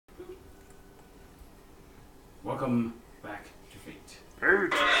welcome back to Fate. What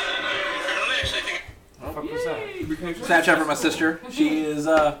the fuck was that? Snapchat from my sister. She is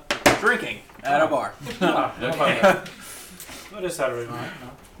drinking at a bar. Okay. What is Saturday night?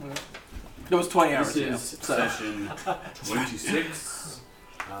 No. It was 20 hours This ago. is session 126.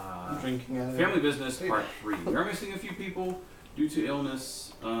 Drinking at Family Business Part 3. We are missing a few people due to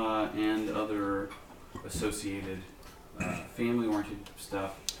illness and other associated family-oriented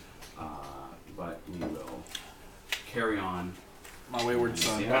stuff, but we will carry on. My wayward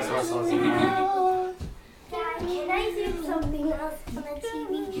son. That's what I was thinking. Dad, can I do something else on the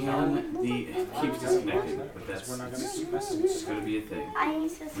TV? It keeps disconnecting, but that's We're not gonna it's keep messaging. just going to be a thing. I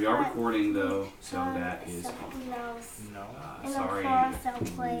used to We are recording though, so that is something else. No. sorry. I'll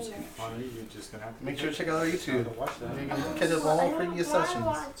play it. Well, you're just gonna have to Make sure to check out our YouTube. to watch that. You can catch up on all previous sessions.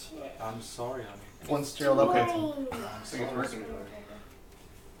 I'm sorry, honey. Once Gerald updates them. I'm sorry.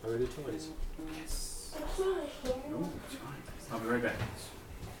 Play with your toys. Yes. No, it's fine. I'll be right back.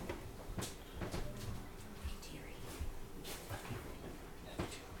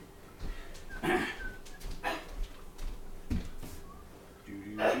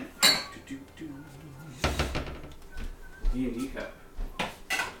 D&D cup.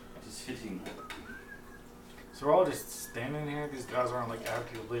 Just fitting. So we're all just standing here. These guys aren't like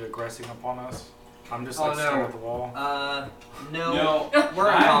actively aggressing upon us. I'm just Oh, like staring no. at the wall. No.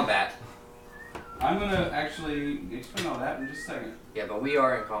 We're in combat. I'm gonna actually explain all that in just a second. Yeah, but we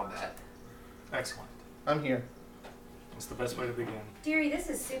are in combat. Excellent. I'm here. That's the best way to begin. Dearie, this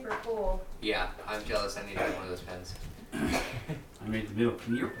is super cool. Yeah, I'm jealous. I need to get one of those pens. I made the middle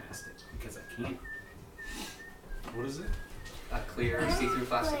clear plastic because I can't. What is it? A clear see-through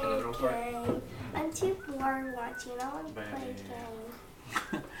plastic in the middle part. I'm too bored watching. I want to play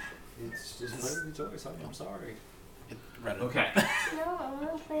a game. It's just play with your toys, honey. I'm sorry. Reddit. Okay. No, I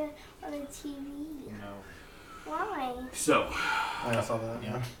want to play on the TV. No. Why? So, I saw that.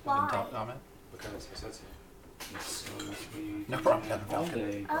 Yeah. Why? Top comment. Because I said so. it's going to be No problem. all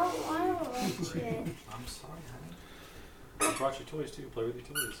day. Oh, I don't watch it. I'm sorry, honey. You brought your toys too. Play with your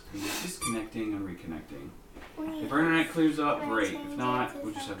toys. Disconnecting and reconnecting. Wait, If our internet clears up, Can I great. change If it not, to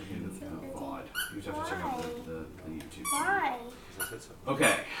we just have to do the something? VOD. You just have to check out the YouTube. Why? Because I said so.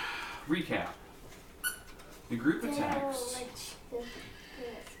 Okay, recap. The group Then I will attacks let you do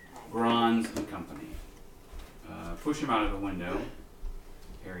this. Grans and company. Push him out of the window.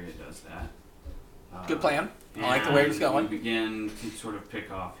 Harriet does that. Good plan. I like the way it's going. We begin to sort of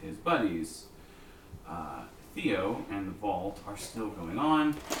pick off his buddies. Theo and the Vault are still going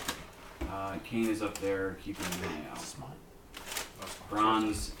on. Kane is up there keeping an eye out. Smart.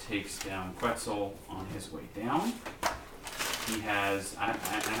 Grans takes down Quetzal on his way down. He has, I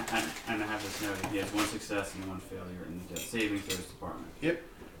have this noted, he has one success and one failure in the death saving throws department. Yep.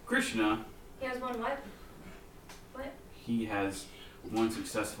 Krishna, He has one what? What? he has one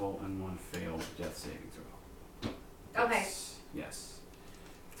successful and one failed death saving throw. Okay. Yes.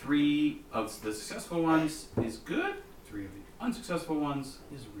 3 of the successful ones is good, 3 of the unsuccessful ones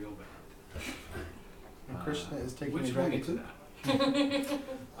is real bad. And Krishna is taking Which a we'll dragon get to too.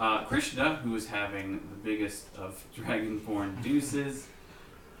 that. Krishna, who is having the biggest of dragonborn deuces,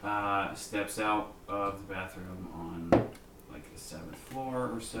 steps out of the bathroom on like the 7th floor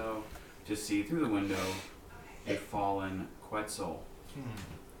or so to see through the window a fallen Quetzal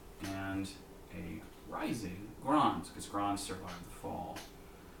and a rising Grans, because Grans survived the fall.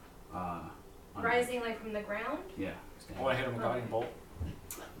 Rising like from the ground? Yeah. Oh, I hit him with a guiding bolt.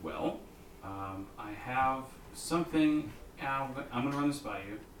 Well, I have something. I'm going to run this by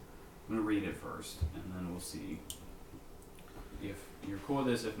you. I'm going to read it first, and then we'll see if you're cool with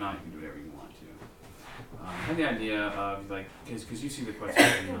this. If not, you can do whatever you want to. I had the idea of, like, because you see the Quetzal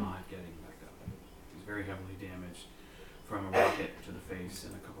not getting back up. He's very heavily damaged from a rocket to the face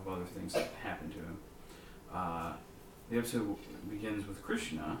and a couple of other things that happened to him. The episode begins with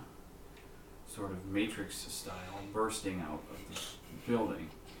Krishna, sort of Matrix style, bursting out of the building,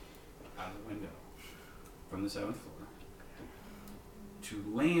 out of the window, from the 7th floor, to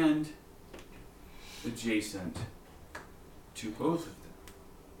land adjacent to both of them.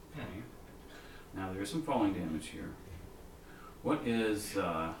 Okay. Now there is some falling damage here. What is,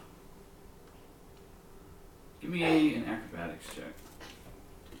 give me an acrobatics check.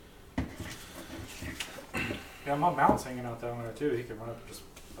 Yeah, my mount's hanging out that window too. He can run up and just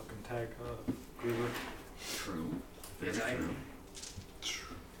fucking tag Griever. True. Very Is that-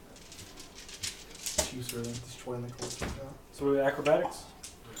 true. Chiefs are destroying the culture now. So we're acrobatics?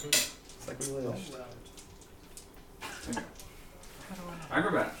 It's like we live.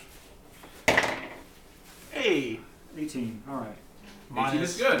 Acrobatics. Hey! 18. Alright. 18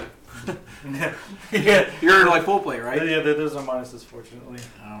 is good. Yeah. You're like full plate, right? Yeah, there's no minuses, fortunately.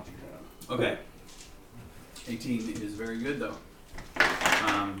 Oh. Okay. 18 is very good though.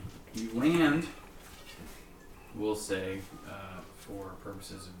 You land, we'll say, for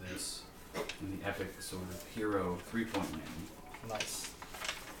purposes of this, in the epic sort of hero 3-point landing. Nice.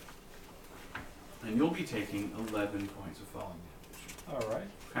 And you'll be taking 11 points of falling damage. Alright.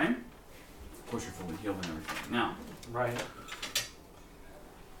 Okay? Of course you're fully healed and everything. Now, Right.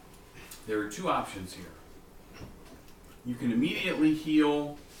 there are two options here. You can immediately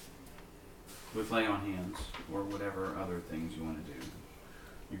heal with lay on hands, or whatever other things you want to do.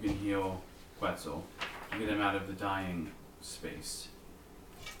 You can heal Quetzal, get him out of the dying space.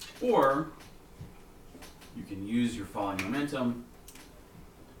 Or, you can use your falling momentum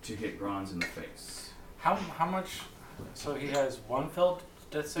to hit Grans in the face. How much? So he has one failed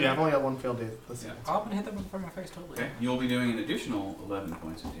death save? Yeah, I've only got one failed death. Let's see. Yeah. I'll hit that from my face totally. Okay, you'll be doing an additional 11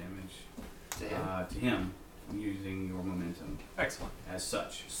 points of damage to him using your momentum Excellent. as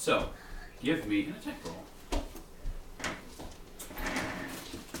such. So, give me an attack roll.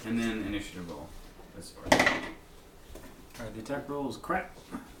 And then initiative roll. As far as Alright, the attack roll is crap.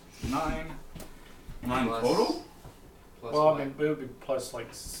 9. 9 Plus- total? Plus Well, I what? mean, it would be plus like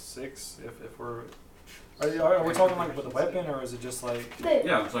 6 if we're. Are we talking like with a weapon or is it just like?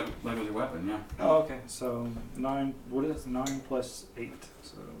 Yeah, it's like with your weapon, yeah. Oh, okay. So 9. What is 9 plus 8?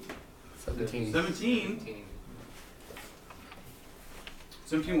 So 17. 17.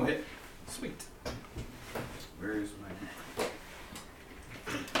 17 will hit. sweet. Where is my...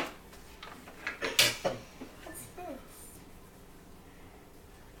 What's this?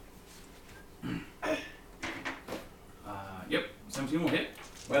 Yep, 17 will hit.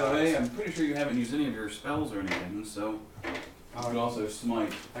 By the way, I'm pretty sure you haven't used any of your spells or anything, so you could also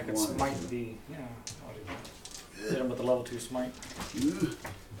smite. I could one or smite two. the. Yeah, I'll do that. Hit him with the level 2 smite. Ooh. This is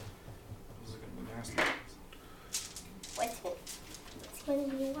gonna be nasty. What's it? It's gonna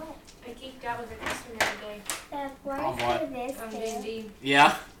be what? I geeked out with a customer today Why On is what? there this on thing? D&D.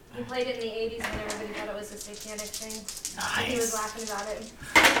 Yeah. He played it in the 80s when everybody thought it was a satanic thing. He was Nice. laughing about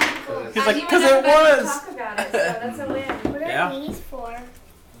it. He's like, He 'cause never it got to was. talk about it, so that's a win. What are Yeah. these for?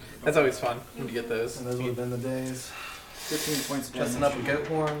 That's always fun when you get those. And those would have been the days. 15 points of Dressing damage. up in goat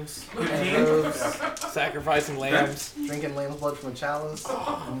horns, 15? robes, Sacrificing lambs. drinking lamb's blood from a chalice.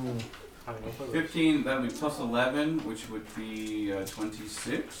 I don't know if it was. 15, that would be plus 11, which would be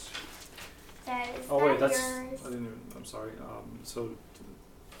 26. That is Oh wait, not that's. yours. I didn't even, I'm sorry. So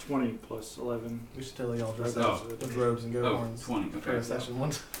 20 plus 11. We should totally all dress Oh. up with robes and goat Oh, horns 20, for a okay. session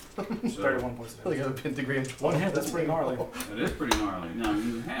once. So, 31 points of Like damage. a pentagram. One hit, that's pretty gnarly. that is pretty gnarly. Now,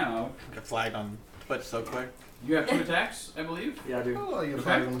 you have Got flagged on Twitch so quick. 2 attacks, I believe. Yeah, I do. Oh, you Okay.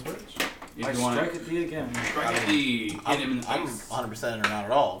 have on Twitch. If I you want strike to at D again. strike at the hit him in the I'm face. 100% or not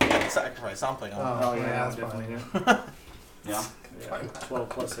at all. Sacrifice something. Oh, yeah, yeah, that's definitely. fine. Yeah, Yeah, 12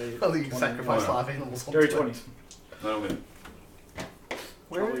 plus 8. Oh, you 20. sacrifice Wow. live animals on Dirty Twitch. 20. that'll win.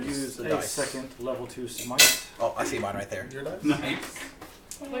 Where would use the a dice? second level 2 smite? Oh, I see mine right there. Your dice? Nice.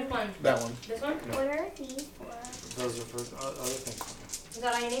 Which one? That one. This one? What are these for? Those are for other things. Is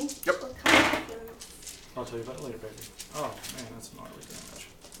that all you need? What kind of food? I'll tell you about it later, baby. Oh man, that's gnarly damage.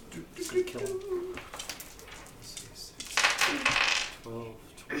 It's gonna kill him. Let's see, 6, 12,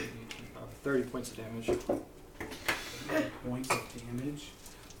 20, 25, 30 points of damage. Points of damage.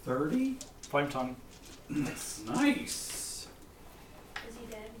 30? Flame tongue. Nice. Is he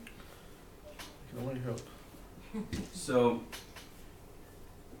dead? You can only hope. So,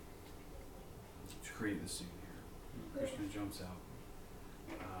 to create this scene here, Krishna jumps out.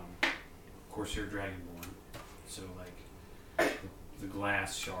 Of course, you're Dragonborn, so like the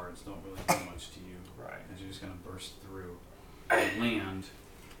glass shards don't really do much to you. Right. As you're just gonna burst through, and land,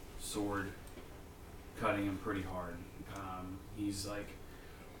 sword, cutting him pretty hard. He's like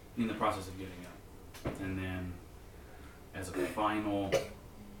in the process of getting up, and then as a final,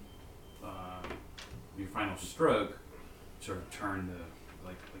 your final stroke, sort of turn the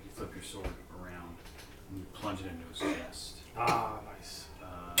like you flip your sword around and you plunge it into his chest, Ah, nice.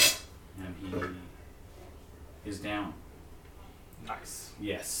 and he is down. Nice.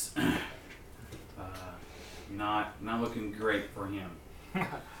 Yes. Not looking great for him.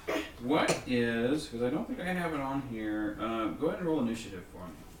 What is, because I don't think I have it on here, go ahead and roll initiative for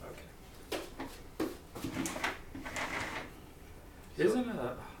me. Okay.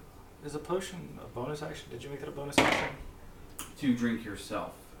 Is a potion a bonus action? Did you make that a bonus action? To drink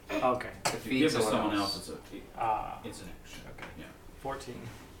yourself. Okay. If you give it to someone else, it's Ah. it's an action. Okay. Yeah. 14.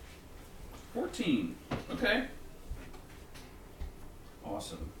 14. Okay.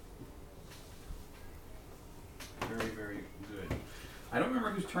 Awesome. Very, very good. I don't remember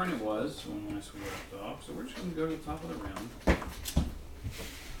whose turn it was when last we left off, so we're just going to go to the top of the round.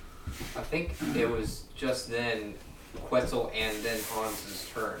 I think it was just then Quetzal and then Hans's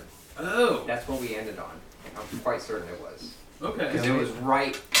turn. Oh! That's what we ended on. I'm quite certain it was. Okay. Because it was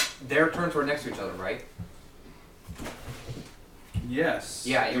right. Their turns were next to each other, right? Yes.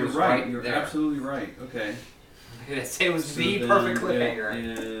 Yeah, it you're was right. right You're there. absolutely right. Okay. It was So the then perfect cliffhanger.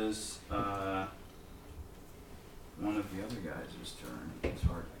 It is one of the other guys' turn. It's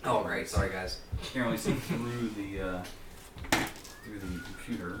hard. Oh, right. Sorry, guys. Can't really see through the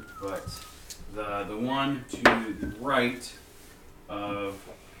computer, but the one to the right of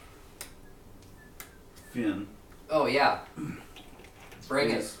Finn Oh, yeah. Bring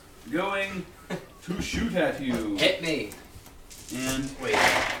it. is going to shoot at you. Hit me. And Wait.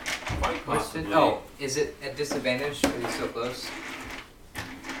 quite Question? possibly. Oh, is it at disadvantage? Are you so close?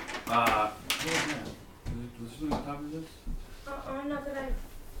 What was that? Was there something on top of this? Not that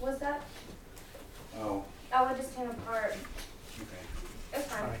I. Was that? Oh, Oh, it just came apart. okay. It's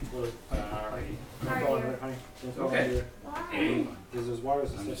fine. Honey, look. Sorry. Don't fall in there, honey. Don't fall Okay. in there. Hey, Because there's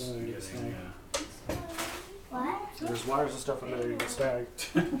wires and I'm stuff just in there you get getting, snagged. What? There's wires and stuff in there you get snagged.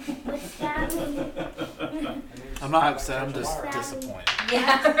 What's that mean? I'm not upset. I'm just disappointed.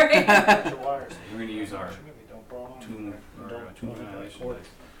 Yeah, right. Bunch of wires. We're going to use our Don't fall on. two annihilation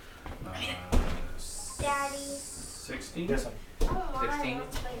dice. Daddy. 16? This one. Oh, my. 16?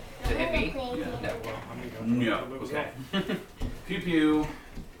 That's like- Did it hit me? Yeah. No. Well, I mean, No. don't move as Okay. well. Pew pew.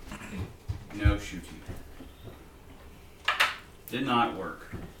 No shooting. Did not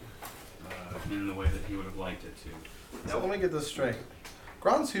work in the way that he would have liked it to. So let me get this straight.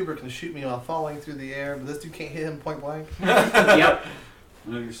 Grans Huber can shoot me while falling through the air, but this dude can't hit him point blank. Yep.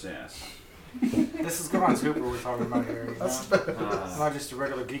 Know your sass. This is Grans Hooper we're talking about here. You know? That's It's not just a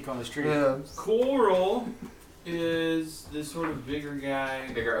regular geek on the street. yeah. Coral is this sort of bigger guy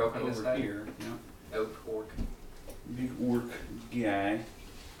Bigger oak on this over side? here. Yeah. Oak, orc. Big orc guy.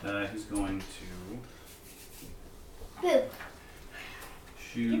 He's going to Boo.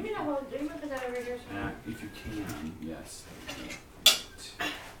 You shoot. mean to hold? Do you want to put that over here? If you can, yes.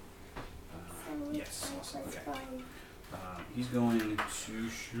 Yes, awesome. Okay. He's going to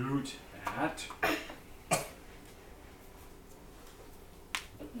shoot at.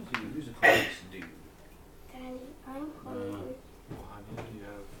 Who's the closest dude? Daddy, I'm hungry. Well, I know you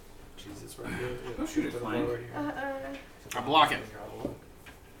have Jesus right here. Go shoot it, Put Klein. right here. I block it.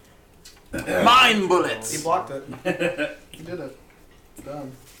 Yeah, Mine bullets. He blocked it. He did it. It's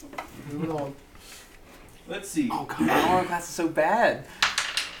done. Moving on. Let's see. Oh god, my armor class is so bad.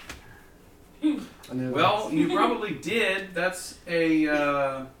 I knew Well, you probably did. That's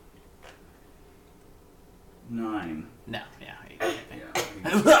a 9. No, yeah.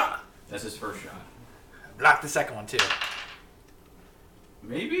 Yeah. That's his first shot. Block the second one too.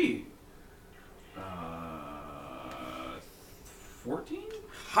 Maybe. 14?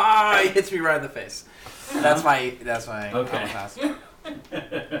 Hi, hits me right in the face. That's my Okay. armor class.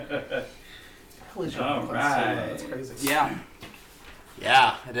 Holy shit. All right. That's crazy. Yeah.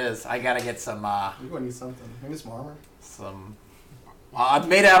 Yeah, it is. I gotta get some We're going to need something. We need some armor. well, it's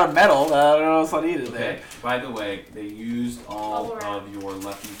made out of metal. I don't know what else I needed Okay. there. By the way, they used all All around. of your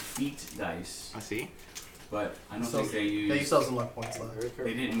lucky feet dice, I see. but I don't So- think they Yeah, you used. still have some luck points left. Very careful.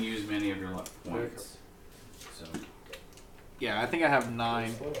 They didn't use many of your luck points. So Yeah, I think I have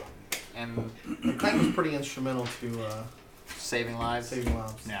 9 and Clank was pretty instrumental to saving lives. saving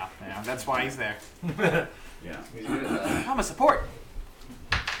lives. Yeah, that's why he's there. yeah. He's good at that. I'm a support.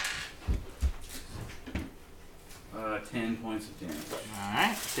 10 points of damage.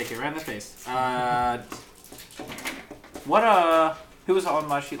 Alright, take it right in the face. Who was on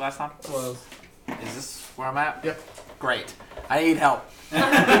my sheet last time? Was. Is this where I'm at? Yep. Great. I need help. I'm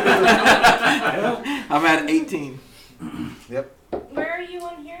at 18. Yep. Where are you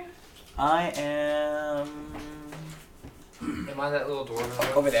on here? I am Am I that little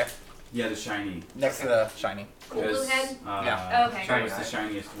dwarf? over there, Yeah, the shiny. next to the shiny. Blue head? Yeah. Okay. Shiny was the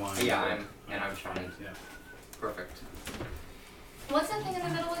shiniest one. Yeah, I'm shiny. Yeah. Perfect. What's that thing in the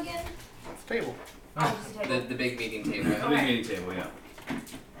middle again? It's a table. Oh, just a table. The big meeting table. The big meeting table, yeah.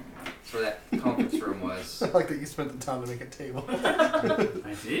 That's where that conference room was. I like that you spent the time to make a table.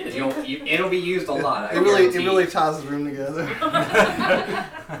 I did. It'll be used a lot. I It really guarantee. ties the room together.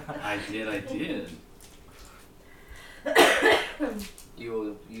 I did. You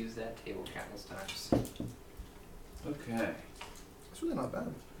will use that table countless times. Okay. It's really not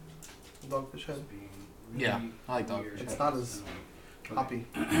bad. Dogfish head. Being Yeah, really I like dog weird. It's not as Okay. hoppy.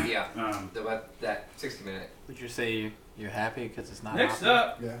 Yeah. Um, That 60-minute. Would you say you're happy because it's not next hoppy?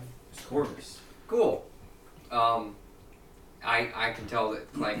 up Yeah. is Corvus. Cool. I can tell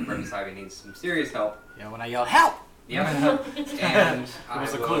that Clank right beside me needs some serious help. Yeah, when I yelled, help! Yep. And I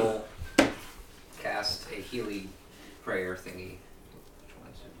was a will cast a Healy prayer thingy. Which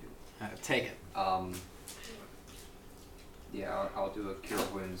one should Take it. do? Yeah, I'll do a Cure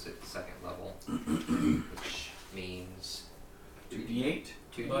Wounds at 2nd level, which means 2d8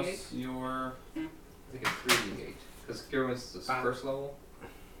 2d8? plus your. I think it's 3d8 because Cure Wounds is 1st level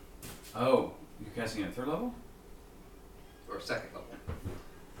Oh, you're casting it at 3rd level? or 2nd level.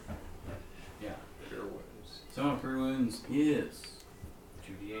 Yeah. Cure Wounds. Some of Cure Wounds is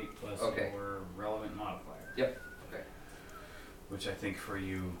 2d8 plus Okay. your relevant modifier. Yep. Okay. Which I think for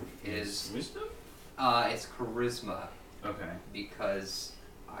you Is wisdom? it's Charisma Okay. because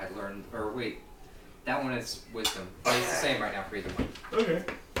I learned. Or wait, that one is Wisdom. But it's the same right now for either one. Okay.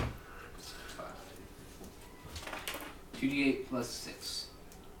 2d8 plus 6.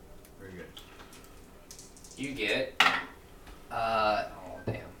 Very good. You get. Oh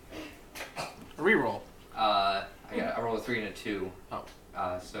damn. Reroll. I rolled a 3 and a 2. Oh.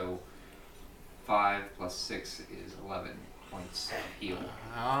 So 5 plus 6 is 11 points heal.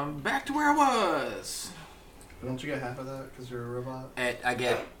 Back to where I was. Don't you get half of that because you're a robot? I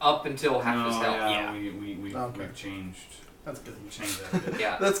get. Up until half his health. Yeah, we've Okay. changed. That's good. We changed that a bit.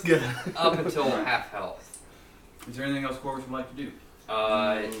 Yeah. That's good. Up until half health. Is there anything else Corvus would like to do?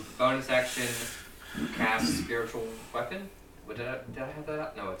 Bonus action, cast spiritual weapon. What did I have that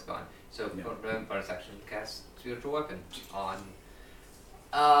up? No, it's gone. So Yeah. bonus action, cast spiritual weapon on.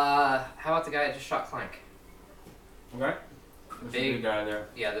 How about the guy that just shot Clank? Okay. There's a Big- big guy there.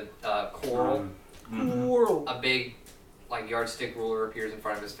 Yeah, the coral. Coral. A big, like yardstick ruler appears in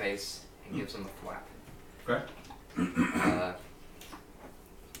front of his face and gives him a thwap. Okay.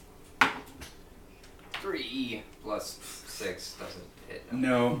 3 plus 6 doesn't hit.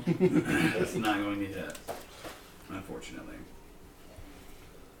 No, that's not going to hit, unfortunately.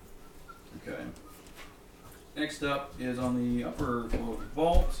 Okay. Next up is on the upper floor of the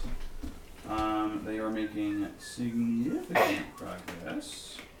vault. They are making significant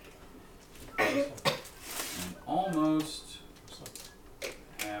progress. And almost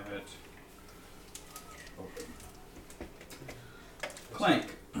have it open. Clank.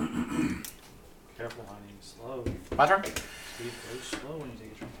 Careful, honey. Slow. My turn? Steve, go slow when you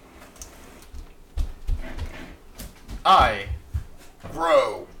take your turn. I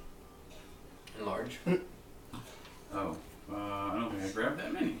grow. Enlarge. Oh, I don't think I grabbed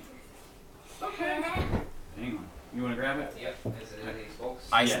that many. Okay. Hang on. You want to grab it? Yep. Is it in these folks?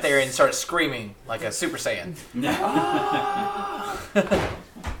 I Yes. sit there and start screaming like a Super Saiyan.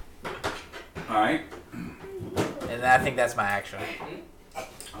 All right. And I think that's my action.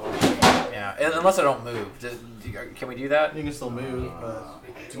 Yeah, unless I don't move. Can we do that? You can still move, but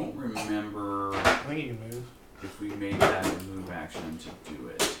I don't remember I think you can move. if we made that a move action to do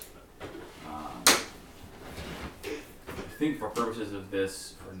it. I think for purposes of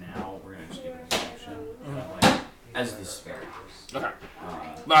this, for now, we're gonna just give it an action, like, as the spare. Okay. Uh,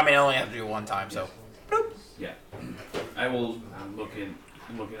 But I mean, I only have to do it one time, so. yeah, I will look it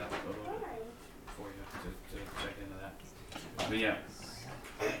up a little bit for you to check into that. But yeah,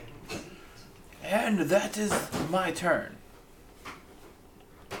 And that is my turn.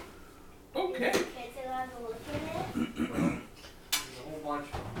 okay. Okay, so I have a look at it. There's a whole bunch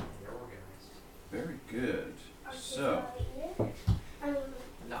of them. They're organized. Very good. So,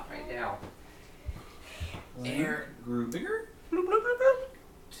 Not right now. air grew bigger.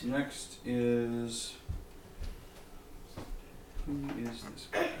 Next is, who is this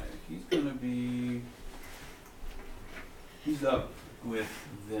guy? He's gonna be, he's up with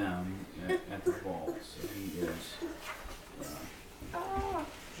them at the vault, so he is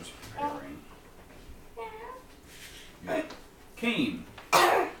just preparing. Yeah. Kane.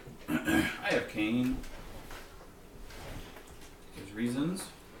 I have Kane. There's reasons,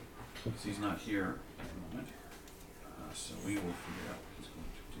 because he's not here at the moment. So we will figure out what he's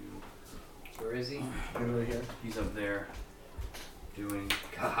going to do. Where is he? Get right here. He's up there doing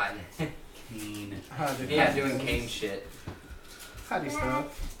God. Kane. Yeah, doing Kane shit. Howdy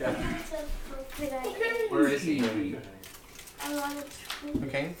stuff. Where is he?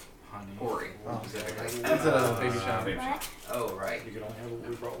 Okay. Honey. Ori. Oh. Specifically. It's a baby shower. Baby shower. Oh, right. You can only have what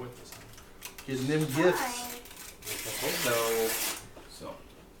we brought with us. Give them gifts. So,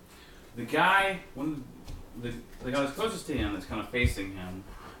 the guy, the guy that's closest to him, that's kind of facing him,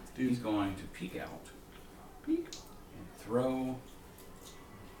 he's going to peek out. Peek. And throw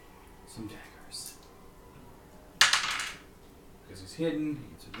some daggers. Because he's hidden,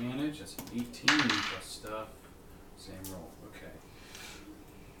 he gets advantage. That's an 18 plus stuff. Same roll. Okay.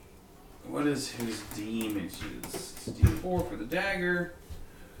 what is his damage? It's D4 for the dagger,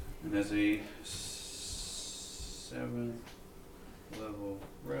 and as a 7th level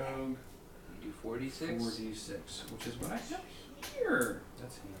rogue, You do 46. 4d6, which is what I have here.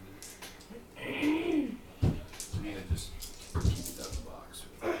 That's handy. I need to just keep it out of the box.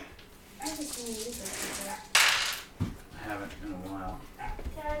 I haven't seen you use this before. I haven't in a while.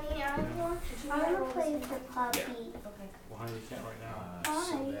 Daddy, I want to play with the puppy. Okay. Why you can't right now? So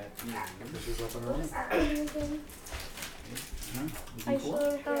Hi. that Because she's up and What is running. that anything? is, I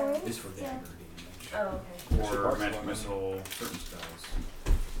should go in. is for dagger damage. Oh, okay. Or magic missile, certain spells.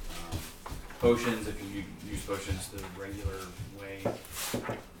 Potions, if you use potions the regular way, it's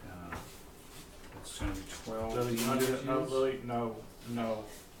going to be 12. Lily, you want to do that? No, damages. Lily, no.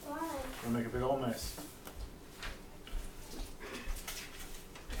 Why? We'll make a big old mess.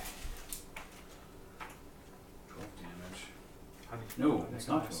 12 damage. How do you No, make it's a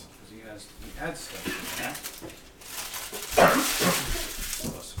not mess? 12, because he adds stuff to that.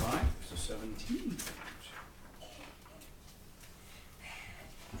 Plus 5, so 17 damage.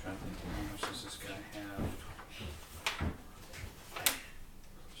 I'm trying to think, how much does this guy have?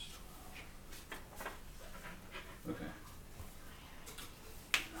 Okay.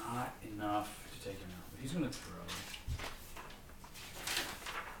 Not enough to take him out, but he's gonna throw.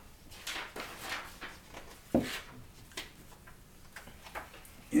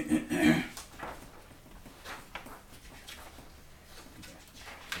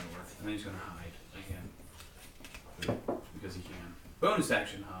 And then he's gonna hide again. Because he can. Bonus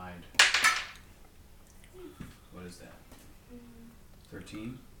action hide. What is that?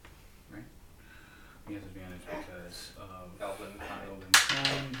 13? Right? He has advantage because of Elven hide. Elven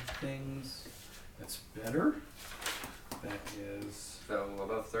kind things. That's better. That is So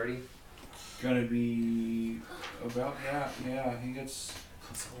above 30. gonna be about that. Yeah, he gets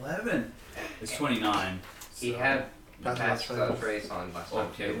plus 11. It's 29. He so- had That's passed last round. trace on last time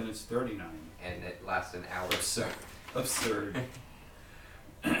Okay, then too, it's 39. and it lasted an hour. Absurd. Absurd.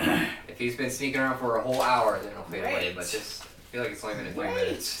 If he's been sneaking around for a whole hour, then it'll fade away. Great. But just I feel like it's only been a few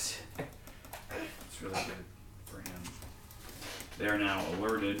minutes. It's really good for him. They're now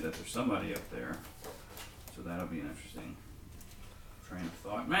alerted that there's somebody up there. So that'll be an interesting train of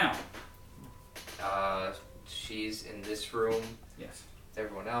thought. Mal! She's in this room. Yes.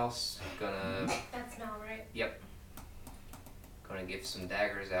 Everyone else gonna That's not right. gonna give some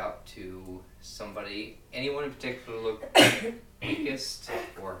daggers out to somebody. Anyone in particular look weakest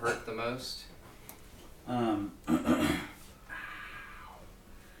or hurt the most?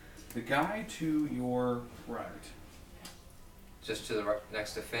 The guy to your right. Just to the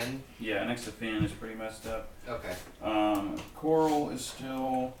next to Finn. Yeah, next to Finn is pretty messed up. Okay. Coral is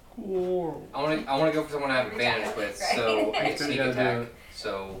still. Coral. I wanna go for someone I have advantage with, so I get So you sneak gotta attack. do it.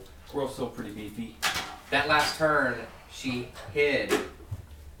 So Coral's still pretty beefy. that last turn she hid.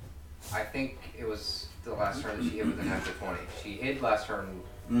 I think it was the last turn that she hid with a natural 20. She hid last turn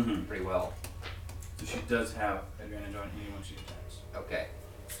Mm-hmm. pretty well. So she does have advantage on anyone she attacks. Okay.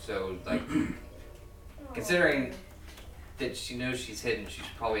 So like considering that she knows she's hidden, she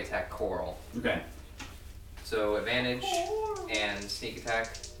should probably attack Coral. Okay. So advantage and sneak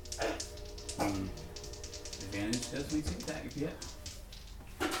attack. Advantage does make sneak attack if you hit.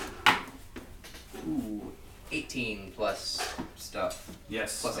 Ooh. 18 plus stuff.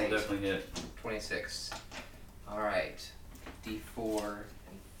 Yes, Plus I'll 8. definitely hit. 26. Alright. D4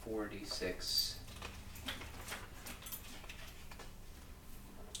 and 4d6.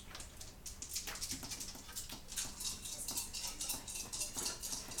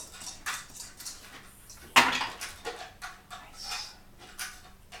 Nice.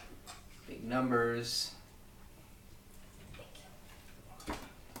 Big numbers.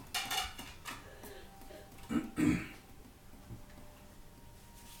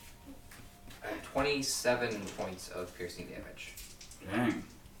 $27 points of piercing damage. Dang.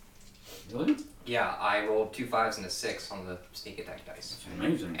 Really? Yeah, I rolled 2 5s and a 6 on the sneak attack dice. That's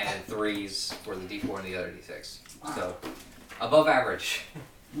amazing. And 3s for the d4 and the other d6. So, above average.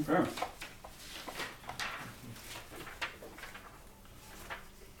 Okay.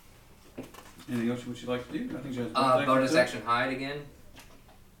 Anything else would you like to do? I think she has Bonus too. action hide again.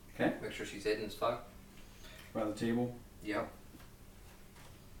 Okay. Make sure she's hidden as fuck. By the table. Yep.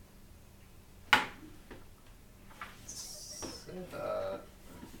 Uh,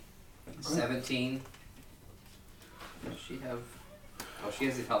 17. Does she have... Oh, she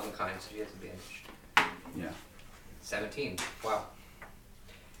has the Paladin kind, so she has advantage. Yeah. 17. Wow.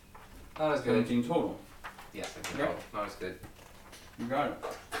 Not as good. 17 total. Yeah, 17 Okay. total. Not as good. You got it.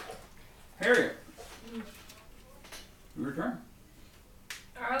 Harriet. Your turn.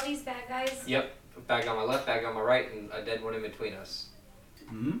 Are all these bad guys? Yep. Bad guy on my left, bad guy on my right, and a dead one in between us.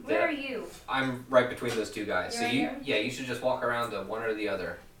 Mm-hmm. Where are you? I'm right between those two guys. You're So right you, here? yeah, you should just walk around to one or the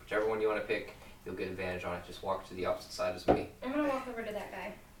other. Whichever one you want to pick, you'll get advantage on it. Just walk to the opposite side as me. I'm gonna walk over to that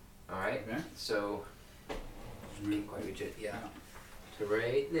guy. All right. Okay. So, Move. quite legit, yeah. So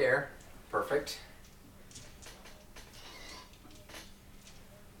right there, perfect.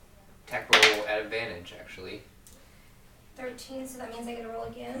 Attack roll at advantage, actually. 13, so that means I get to roll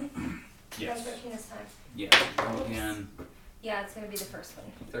again. Yes. 13 this time. Yeah. Roll again. Yeah, it's gonna be the first one.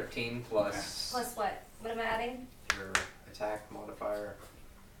 13 plus Plus what? What am I adding? your attack modifier,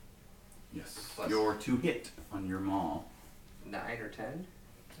 Yes. Plus. Your 2 hit on your maul. 9 or 10,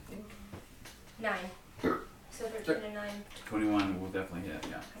 I think. 9. So 13 and 9. 21 will definitely hit.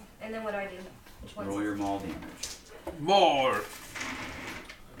 Yeah. Okay. And then what do I do? Which one's Roll your maul damage. More.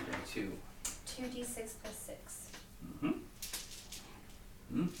 2. 2d6 plus 6.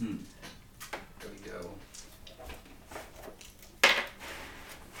 Mm-hmm. Mm-hmm. There we go.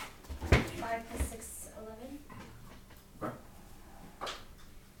 5 plus 6, 11.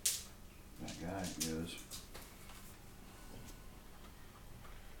 That guy is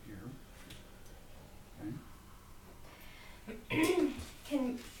here.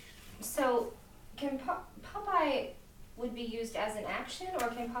 Can Popeye would be used as an action, or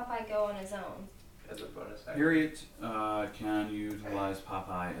can Popeye go on his own? As a bonus action. Harriet can utilize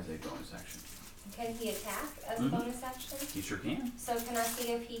Popeye as a bonus action. Can he attack as a Mhm. bonus action? He sure can. So can I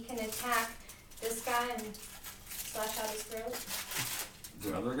see if he can attack this guy and slash out his throat?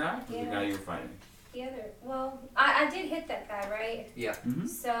 The other guy? Or the Yeah. guy you're fighting? The other, well, I did hit that guy, right? Yeah. Mm-hmm.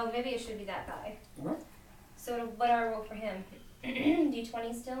 So maybe it should be that guy. Okay. So what do I roll for him?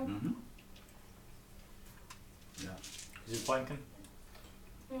 D20 still? Mm-hmm. Yeah. Is he flanking?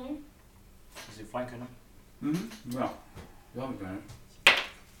 Mm-hmm. Is he flanking him? Mm-hmm. Well, you'll have advantage.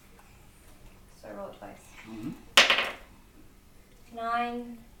 So I roll it twice. Mm-hmm.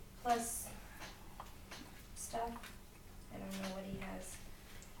 9 plus stuff. I don't know what he has.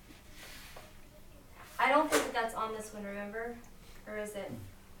 I don't think that's on this one, remember? Or is it?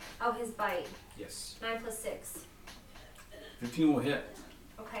 Oh, his bite. Yes. 9 plus 6. 15 will hit.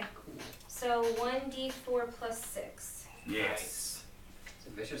 Okay. So 1d4 plus 6. Yes. It's a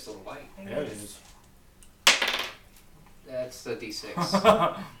vicious little bite. Yeah, it is. That's a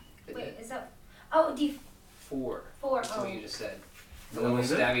d6. Wait, is that? Oh, d4. 4. Oh. That's what you just said. The What little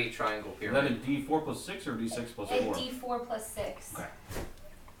was it? stabby triangle Is that a pyramid. D4 plus 6 or D6 plus 4? A d4 plus 6. Okay.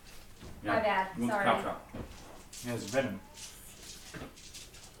 My bad. You want the Sorry. cow trap. He has venom.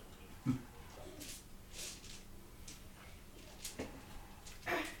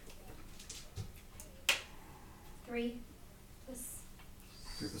 Three plus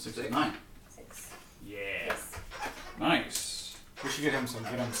 3 plus 6 is Six. 9. 6. Yeah. Yes. Nice. We should get him some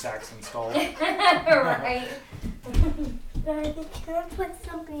venom sacks installed. Right. Guys, can I put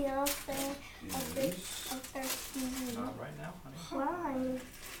something else there? Is- Not right now, honey. Why?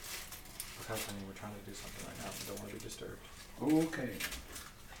 Because, honey, we're trying to do something right now. We don't want to be disturbed. Okay.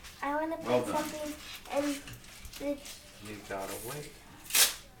 I want to put Well done. something in this. You gotta wait.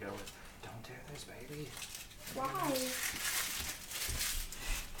 You gotta wait. Don't tear this, baby. Why?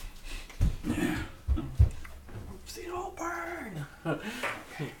 See it all burn.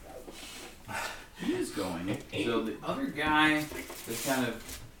 He is going. So the other guy that's kind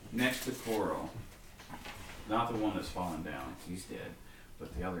of next to Coral, not the one that's fallen down, he's dead,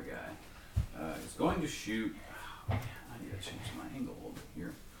 but the other guy is going to shoot. Oh, man, I need to change my angle a little bit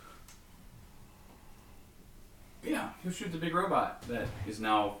here. Yeah, he'll shoot the big robot that is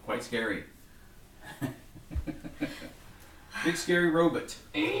now quite scary. Big scary robot.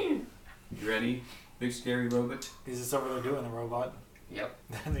 You ready? Big scary robot. He's just over there doing the robot. Yep.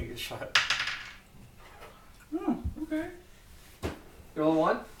 Then he gets shot. Oh, okay. You roll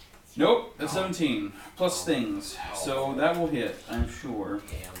 1? Nope, that's 17 plus things, so that will hit, I'm sure.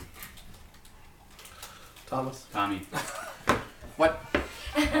 Damn. Thomas. Tommy. What?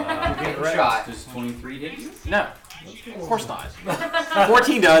 Shot. Does 23 hit you? No. Of course not.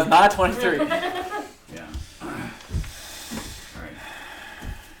 14 does, not 23. Yeah. Alright.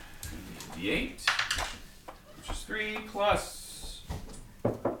 D8, which is 3 plus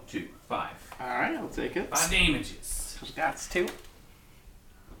 2. 5. Alright, I'll take it. 5 damages. That's 2.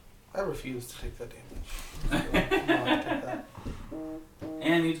 I refuse to take that damage. I'm not gonna take that.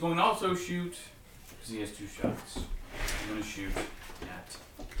 And he's going to also shoot, because he has 2 shots. I'm going to shoot at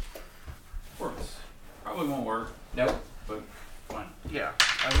Corvus. Probably won't work, Nope. but fine. Yeah,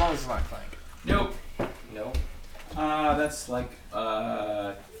 as long as it's not clank. Nope. Nope. That's like,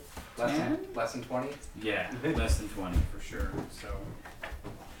 Less than 20? yeah, less than 20 for sure. So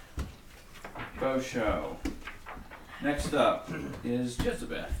Bow show. Next up is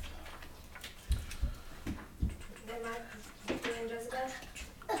Jezebel. Am I doing Jezebel?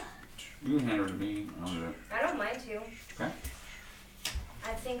 You can hand her to me. I'll do it. I don't mind to. Okay.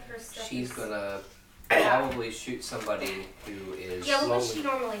 I think her stuff She's is... gonna probably shoot somebody who is. Yeah, what does Slowly. she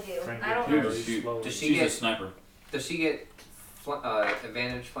normally do? Frank, I don't Here, know. just shoot. Slowly. Does she She's a get sniper. Does she get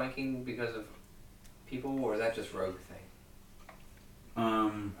advantage flanking because of people, or is that just rogue thing? I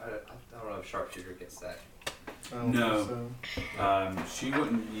don't know if sharpshooter gets that. I don't No. think so. She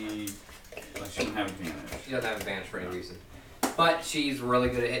wouldn't be. Like, she wouldn't have advantage. She doesn't have advantage for any reason. But she's really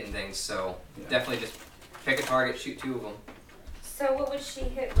good at hitting things, so Yeah. definitely just pick a target, shoot 2 of them. So what would she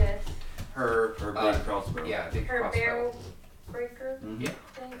hit with? Her Her big crossbow. yeah, big Her crossbow. barrel breaker Mhm. Yeah.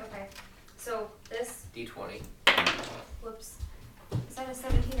 thing? Okay. So this, D20. whoops. Is that a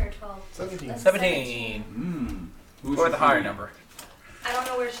 17 or a 12? 17. That's 17. Who's Or she the higher shooting? number. I don't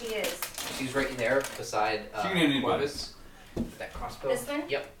know where she is. She's right there beside She can hit anybody. Corvus. That crossbow. This one?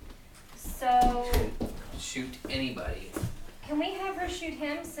 Yep. So Shoot anybody. can we have her shoot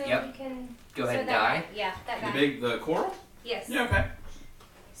him so Yep. he can... Go ahead so and that die. guy- Yeah, that guy. The coral? Yes. Yeah, okay.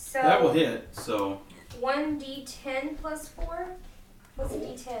 So That will hit, so. 1d10 plus 4? What's a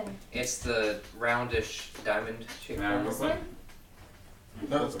Cool. d10? It's the roundish diamond shape Yeah, one, This quick. one?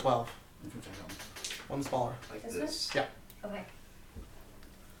 No, it's 12. Let me check that one. One smaller. like This this. Yeah. Okay.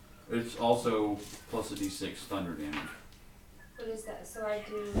 It's also plus a d6 thunder damage. What is that? So I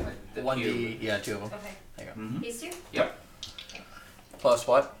do... Like the 1D, cube. yeah, 2 of them. Okay. Mm-hmm. These two? Plus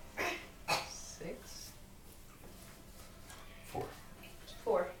what? 6 4.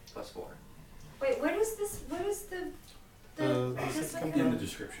 4. plus 4. Wait, where does this... Where does the The this six one come In go? the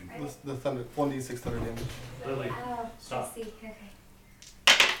description. The thunder, 1d6 thunder damage. Lily, Oh, Stop. I see.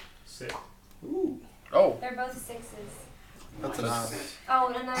 Okay. 6. Ooh. Oh. They're both 6s. That's a Nice. 9.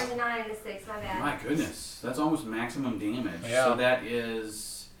 Oh, and there's a 9 and a 6. My bad. My goodness. That's almost maximum damage. Yeah. So that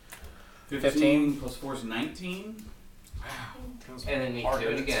is 15 plus 4 is 19. And then you can do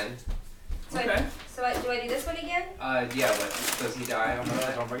it again. So, Okay. do I do this one again? Yeah, but does he die on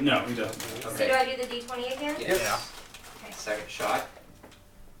that? No, he doesn't. So do Okay. I do the d20 again? Yes. Yeah. Okay. Second shot.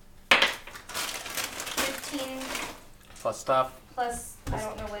 15 Plus stuff. plus, I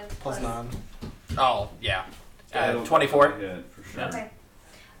don't know what. Plus 9. Oh, yeah. That'll 24. hit for sure. Okay.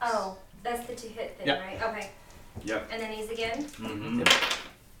 Oh, that's the 2-hit thing, Yep. right? Okay. Yep. And then these again? Mm-hmm.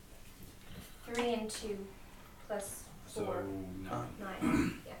 3 and 2 plus 4. So, no.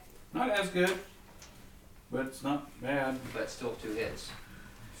 9. Yeah. Not as good, but it's not bad. But still 2 hits.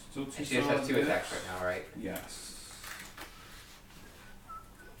 Still two And she just has 2 solid attacks hits. right now, right? Yes.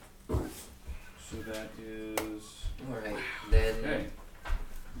 So that is Alright. Then okay.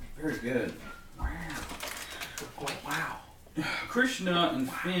 Very good. Wow. wow. Krishna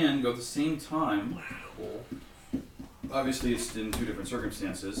and Finn go at the same time. Cool. Obviously, it's in 2 different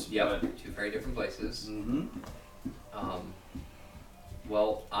circumstances. Yep. 2 very different places. Mm-hmm.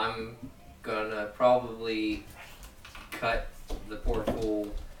 Well, I'm gonna probably cut the poor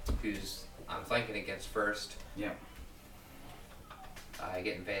fool who's I'm flanking against first. Yeah. I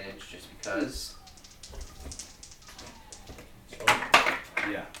get advantage just because.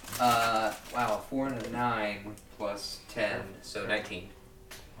 Yeah. Wow, 4 and a 9 plus 10, so 19.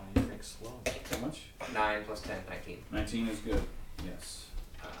 Why do you think slow? How much? 9 plus 10, 19. 19 is good. Yes.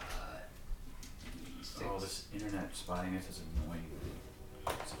 6. Oh, this internet spottiness is annoying.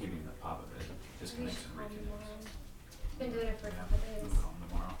 It's keeping the pop of it. Disconnects and reconnects. Been doing it for a Yeah. couple We'll days. call them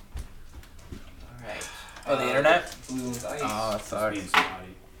tomorrow. Alright. Oh, the internet? Blue and ice. Oh, it It's sucks. being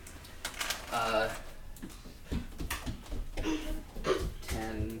spotty.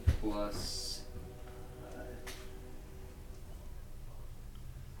 10 plus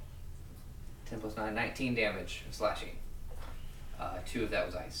 10 plus 9, 19 damage slashing. 2 of that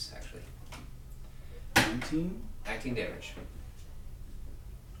was ice, actually. 19? 19 damage.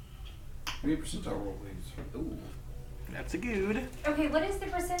 Give me a percentile roll, please. Ooh. That's a good. Okay, what is the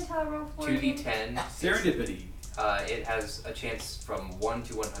percentile roll for? 2d10. Serendipity. It has a chance from 1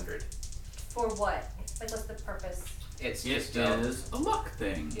 to 100. For what? Like, what's the purpose? It's It just is a luck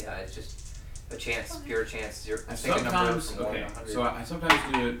thing. yeah, it's just a chance, pure chance. Zero. I I pick a number sometimes, from 1 to okay, 100. so I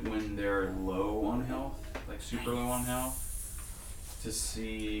sometimes do it when they're low on health, like super low on health, to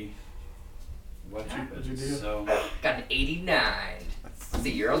see what happens. What'd you do? So, Got an 89. That's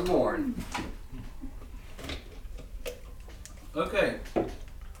the year I was born. okay. How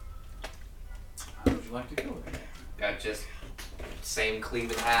would you like to kill it? Got just same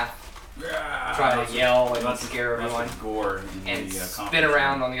cleave in half. Yeah. Try to yell and Lots scare of everyone. gore in And the spin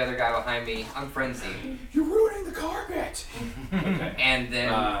around on the other guy behind me. I'm frenzied. You're ruining the carpet. Okay. And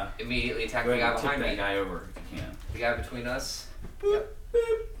then immediately attack Go the guy ahead and tip behind that me. guy over if you can. The guy between us.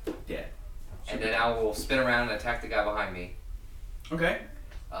 Dead. And then I will spin around and attack the guy behind me. Okay.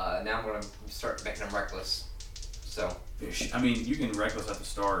 Now I'm going to start making him reckless. So. I mean, you can reckless at the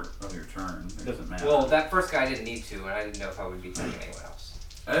start of your turn. It doesn't matter. Well, that first guy didn't need to, and I didn't know if I would be attacking anyone else.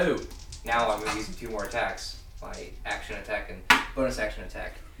 Oh. Now I'm going to use 2 more attacks. My action attack and bonus action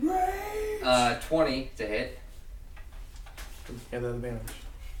attack. Right. 20 to hit. Yeah, that advantage.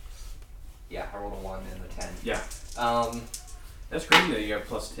 Yeah, I rolled a 1 and a 10. Yeah. That's crazy that you got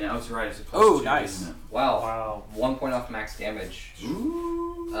plus 10. I was right. It's a plus Oh, 2, nice. isn't it? Wow. 1 point off max damage. Ooh.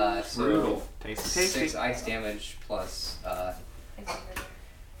 So Brutal. Tasty. 6 ice damage plus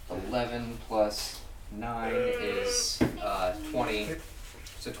 11 plus 9 is 20.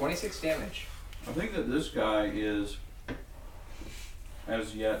 So 26 damage. I think that this guy is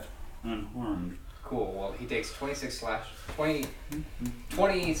as yet unharmed. Cool. Well, he takes 20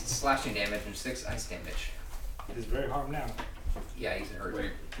 slashing damage and 6 ice damage. He's very harmed now. Yeah, he's hurt.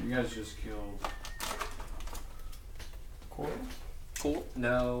 Wait, you guys just killed Coral? Cool.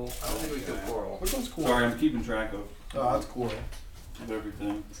 No, I don't think we killed Coral. Which one's cool? Sorry, I'm keeping track of Oh, that's cool.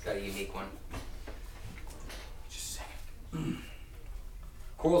 everything. It's got a unique one. Just saying.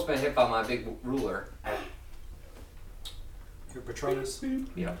 Coral's been hit by my big ruler. Your Patronus.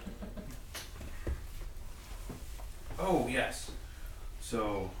 Yeah. Oh, yes.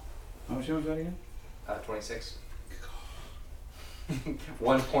 So, how much was that again? 26.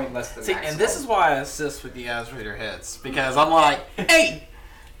 1 point less than See, max. and this is why I assist with you guys with your hits, because I'm like 8,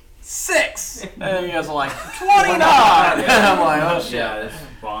 6, and you guys are like 29. I'm like, oh shit. Yeah, that's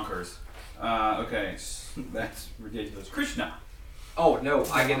bonkers. Okay, that's ridiculous. Krishna. Oh no,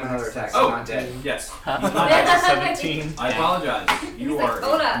 I get another attack. Oh, I'm not dead. Yes. That's a 17. I apologize. You like, are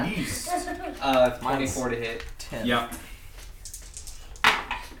 "Hold a up." beast. 24 to hit. 10. Yep.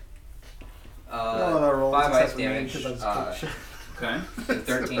 No, I rolled 5 ice except for me, damage. 'cause I just kicked shit. Okay. And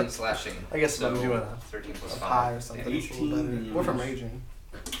 13 slashing. I guess so I'm doing 13 plus a 5. pie or something. Yeah. It's a little better. Or from raging.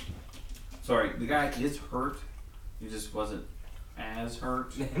 Sorry, the guy is hurt. He just wasn't as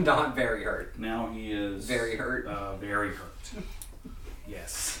hurt. Not very hurt. Now he is Very hurt. Very hurt.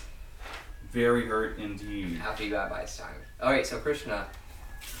 Yes. Very hurt indeed. After you got by his time. Alright, so Krishna.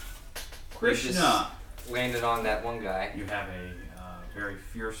 Krishna. You just landed on that one guy. You have a very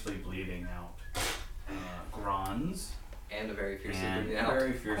fiercely bleeding out Grans. And a very fiercely And bleeding out.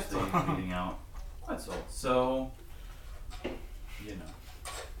 very fiercely bleeding out Quetzal. So, you know.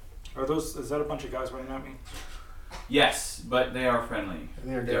 Are those? Is that a bunch of guys running at me? Yes, but they are friendly. And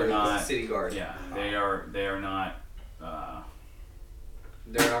they're They're dead. not. City guard. Yeah, they are. They are not.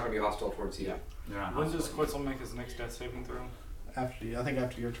 They're not going to be hostile towards you. Yeah, they're not. When does hostile. Quetzal make his next death saving throw? After you, I think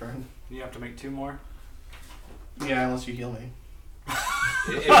after your turn. You have to make 2 more. Yeah, unless you heal me.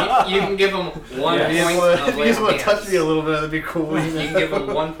 If you can give him 1 Yeah. point If of you lay just on want to touch me a hands. little bit, that'd be cool. You can give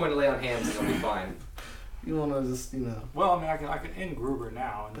him 1 point of lay on hands and he'll be fine. You want to just, you know, Well, I mean, I can end Gruber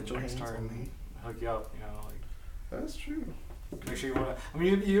now and put then your next hands turn on me. hook you up. You know, like That's true. make sure you want to. I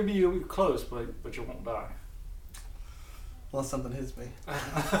mean, you'll be close, but you won't die. Unless something hits me.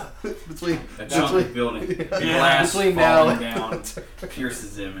 between A chunk of building. Yeah. Glass Between now falling and down,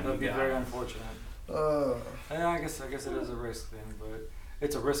 pierces him, and That'd be he very dies. unfortunate. Uh, Yeah, I guess it is a risk then, but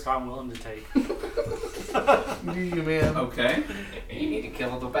it's a risk I'm willing to take. you man. Okay. You need to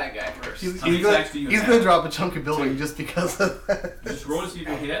kill the bad guy first. He's, How many he's gonna, attacks do you he's have? gonna drop a chunk of building just because of that. Just roll to see if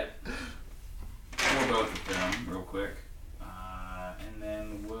you hit. Or both of them, real quick. And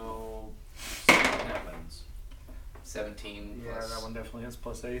then we'll see what happens. 17 Yeah, plus. that one definitely is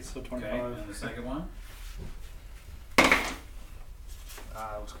 +8, so 25. Okay, and the second one? It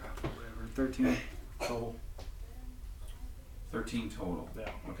was crap. Whatever. 13 total. 13 total. Yeah.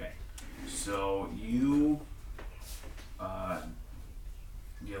 Okay. So you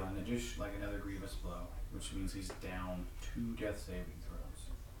deal an addition, like another grievous blow, which means he's down 2 death saving throws.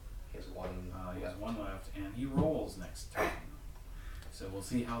 He has 1. He has 1 left, and he rolls next turn. So we'll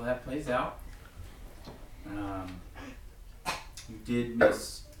see how that plays out. You did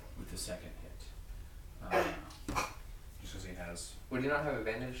miss with the second hit. Just because he has. Would he not have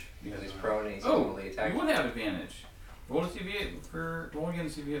advantage? Because Yeah. he's prone and he's Oh, normally attacking. you would have advantage. Roll a CV8 for roll again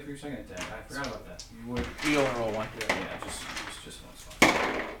CV8 for your second attack. I forgot about that. You would. You only roll 1. Yeah, just one's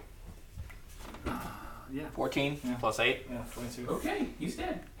fine. Yeah. 14 Yeah. +8. Yeah, 22. Okay, he's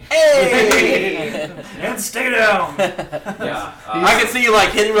dead. Hey! And stay down! Yeah. I can see you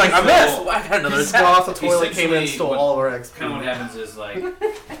like hitting me like I So, missed. I got another He attack. got off the toilet, came in, and Essentially, stole what- all of our XP. Kind of what happens is like,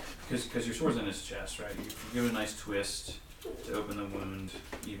 because your sword's in his chest, right? You give it a nice twist, to open the wound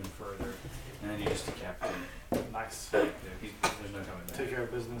even further, and then you just decapitate him. Nice. There's no coming back Take care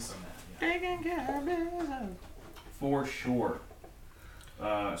of business. from that. Yeah. Taking care of business. For sure.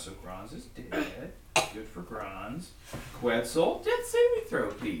 So Grans is dead. Good for Grans. Quetzal, death saving throw,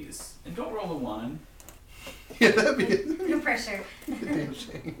 please. And don't roll a 1. Yeah, that'd be a No pressure. damn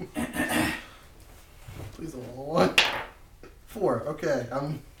shame. Please don't roll 1. 4. Okay,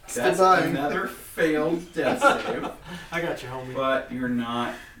 I'm still That's dying. another failed death save. I got you, homie. But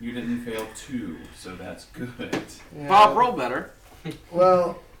you didn't fail 2, so that's good. Yeah. Bob, roll better.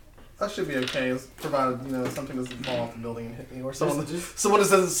 Well, that should be okay, provided something doesn't fall off the building and hit me, or someone Just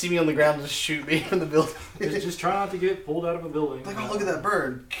doesn't see me on the ground and just shoot me from the building. just try not to get pulled out of a building. Like, oh, look at that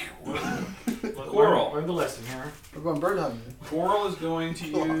bird. Coral. Learn the lesson here. We're going bird hunting. Coral is going to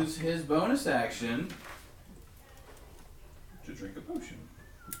use his bonus action to drink a potion.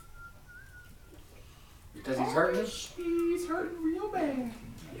 Because he's hurting? He's hurting real bad.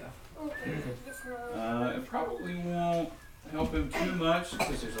 Okay, so It probably won't help him too much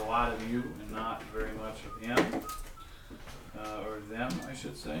because there's a lot of you and not very much of him. Or them, I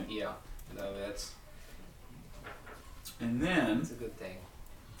should say. Yeah. No, that's And then, a good thing.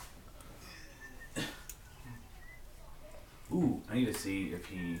 ooh, I need to see if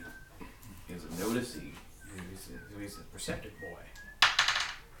he is a noticey. If he's a perceptive boy.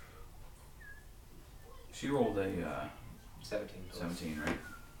 She rolled a 17. 17, right?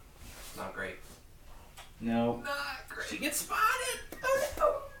 Not great. No. Not great. She gets spotted! Oh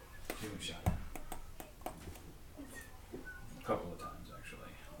no! She was shot. A couple of times,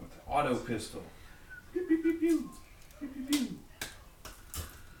 actually. With the auto pistol. Pew, pew, pew, pew. Pew, pew, pew.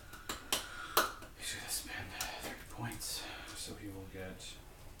 He's gonna spend 30 points, so he will get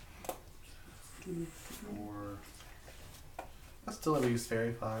 4 I still never used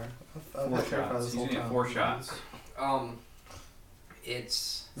fairy fire. I've had fairy fire shots. this He's whole gonna get time. 4 shots.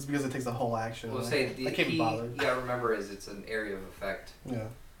 It's. It's because it takes a whole action. We'll like, say the I can't be key bothered. you gotta remember is it's an area of effect. Yeah.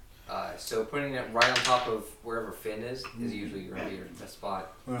 So putting it right on top of wherever Finn is usually going to be your best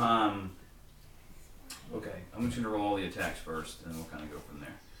spot. Okay, I'm just gonna roll all the attacks first, and then we'll kind of go from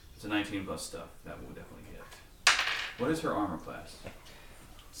there. It's a 19 plus stuff. That will definitely hit. What is her armor class?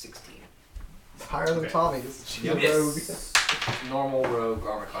 16. It's higher than Okay. Tommy's. She's a rogue. Yes. Normal rogue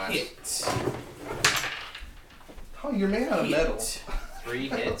armor class. Hit. Oh, you're made out of metal. 3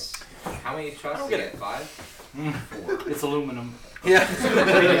 hits. How many shots don't do you get get? 5? 4. It's aluminum. Yeah.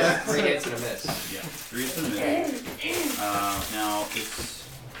 3 hits and a miss. Yeah, 3 is the minute. Now it's.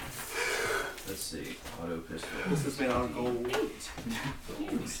 Let's see, auto pistol. This is made out of gold.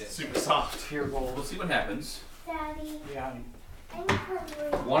 Super soft. Pure We'll gold. see what happens. Daddy, Yeah. I'm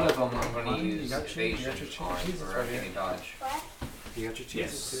hungry. One of them I'm going to Honey, you use got your evasion cheese on Jesus for right here. any dodge. What? You got your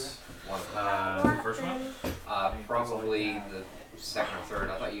cheeses Yes. One of them. The first one? Probably the second or third.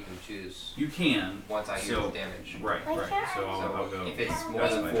 I thought you can choose You can. once I use So- the damage. Right, Like right. that? So I'll So go. if it's more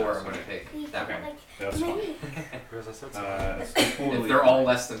That's than my 4, dice. I'm going to pick that Okay. one. Like, That's fine. maybe. Because I said so. That's If totally they're all fine.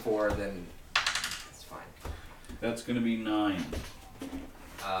 less than 4, then it's fine. That's gonna be 9.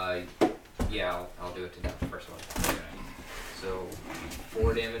 Yeah, I'll do it to the first one. Okay. So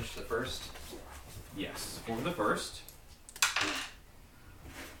 4 damage to the first. Yes, for the first.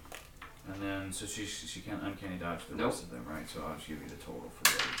 And then, so she can't uncanny dodge the Nope. rest of them, right? So I'll just give you the total for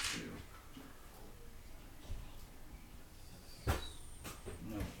the other 2.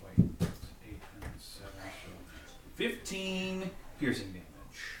 No, wait. That's 8 and 7. So 15 piercing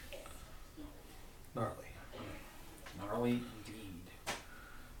damage. Gnarly. Gnarly indeed.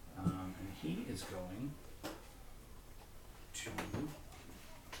 And he is going to.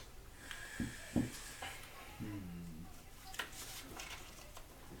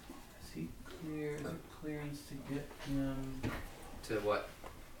 Is he clear? Is it clearance to get him To what?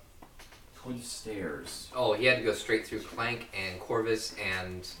 towards the stairs? Oh, he had to go straight through Clank and Corvus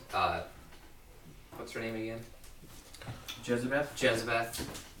and what's her name again? Jezebeth? Jezebeth.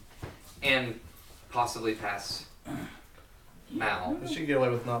 And possibly past Mal. You should get away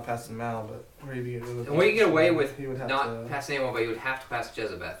with not passing Mal, but where you get away with And when you get away with he would have not to, passing anyone, but you would have to pass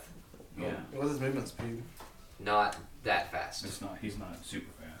Jezebeth. Yeah. What's his movement speed? Not that fast. It's not. He's not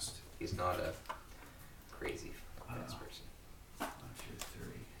super fast. He's not a crazy fast person. 1, 2, 3.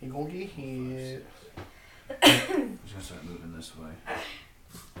 He gonna get hit. I'm just gonna start moving this way.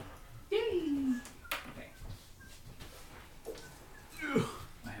 Okay.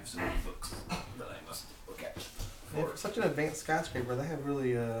 I have some books that I must look at. Yeah, for such an advanced skyscraper, they have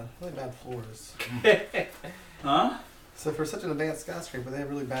really bad floors. Huh? So for such an advanced skyscraper, they have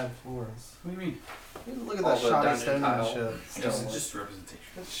really bad floors. What do you mean? Look at All that the shoddy dungeon stone tile. shit. It's just representation.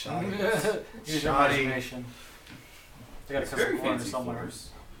 That's shoddy. Use your Shoddy. imagination. I got a It's very custom corner fancy somewhere. floors.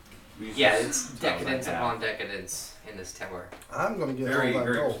 We used Yeah, to it's tiles decadence like that. upon decadence in this tower. I'm gonna get Very, all that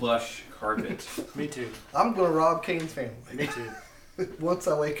very gold. plush carpet. Me too. I'm gonna rob Kane's family. Me too. Once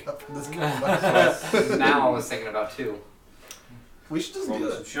I wake up from this game. Now I was thinking about 2. We should just Roll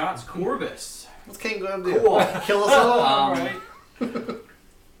do some it. shots. Corbus. What's Kane gonna do? Cool. Kill us all? Alright.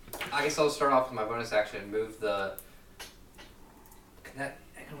 I guess I'll start off with my bonus action and move the. I can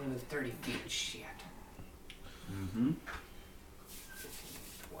only move 30 feet. Shit. Mm-hmm.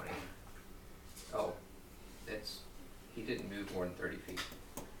 20. Oh, he didn't move more than 30 feet.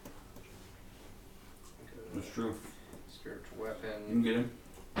 That's true. Spiritual You can weapon. get him.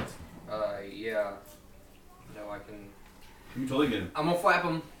 Yeah. No, I can. You can totally get him. I'm gonna flap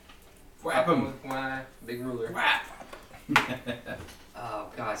him. Whap him. with my big ruler. Whap. Oh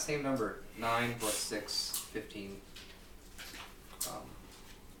god, same number. 9 plus 6, 15.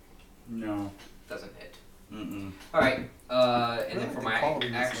 No. Doesn't hit. Mm-mm. Alright, and then Really? for The my quality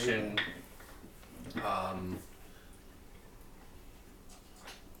is action, am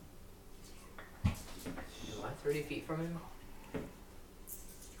I 30 feet from him?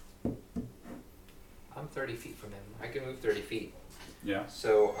 I'm 30 feet from him. I can move 30 feet. Yeah.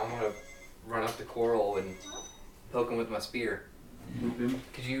 So I'm gonna run up to Coral and poke him with my spear. Move him.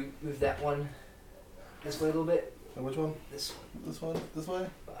 Could you move that one this way a little bit? Which one? This one. This one? This way?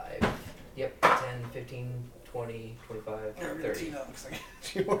 5. Yep. 10, 15, 20, 25, 30. Looks like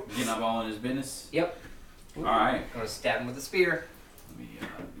You getting up all in his business? Yep. All right. I'm gonna stab him with the spear. Let me do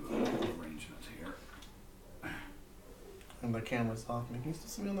a little arrangement here. And the camera's off. Can you still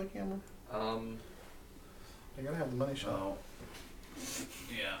see me on the camera? I gotta have the money shot. Oh.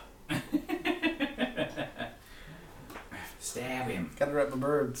 Yeah. Stab him. Gotta wrap the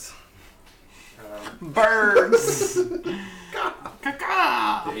birds. Birds! The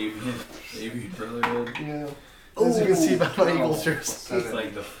avian brotherhood. Yeah. As you can see by my eagle shirts. It's Seven.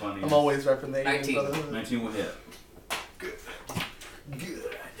 like the funniest. I'm always repping the 19. Avian Brotherhood. 19 will hit. Good.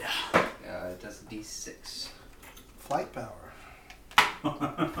 It does a d6. Flight power.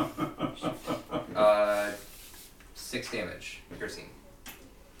 6 damage. Piercing.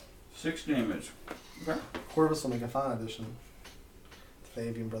 6 damage. Okay. Corvus will make a fine addition to the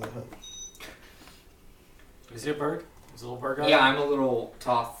Avian Brotherhood. Is he a bird? Is a little bird guy? Yeah, I'm a little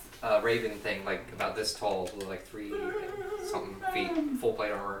tough raven thing, like about this tall, like 3 something feet, full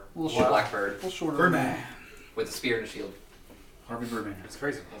plate armor, Little little blackbird A little shorter. Birdman. with a spear and a shield Harvey Birdman. It's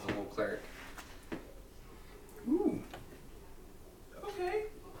crazy. as a little cleric. Ooh. Okay.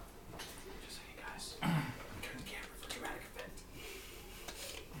 Just saying, guys. Turn the camera for dramatic effect.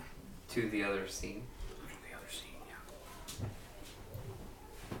 To the other scene. Look at the other scene, yeah.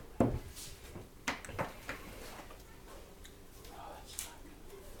 Oh, that's not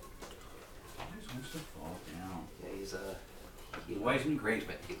good. Always wants to fall down. Yeah, he's a He always been great.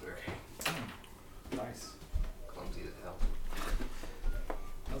 ultimate healer. Nice. Clumsy as hell.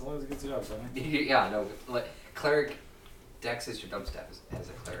 As long as it gets it up, doesn't it? Yeah, no, like, cleric dex is your dump step as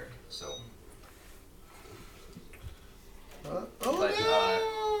a cleric, so. Oh, But,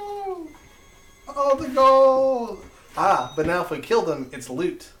 no! Oh, the gold! Ah, but now if we kill them, it's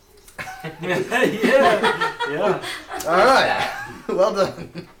loot. Yeah. Alright. Well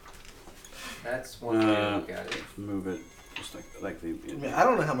done. That's one way to look at it. Move it. Just like the. I mean, I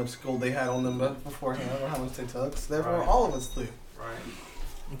don't know how much gold they had on them beforehand. I don't know how much they took. So therefore, Right. all of it's loot.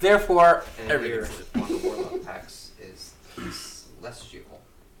 Right. Therefore, And here, everything's one of the warlock packs is celestial.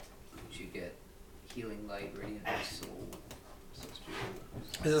 You get healing light, radiant soul, celestial.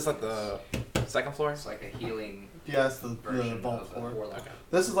 Is this like the second floor? It's like a healing Yeah, it's the version vault of a floor. warlock. Okay.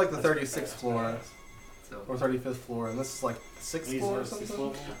 This is like the That's 36th pretty floor So or 35th floor, and this is like 6th These floor are or 6th something.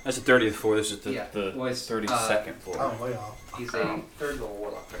 level. That's the 30th floor. This is Yeah, was, 32nd floor. Oh, way off. he's a third level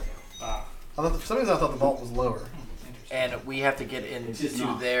warlock right now. Ah. I thought, for some reason, I thought the vault was lower. And we have to get just into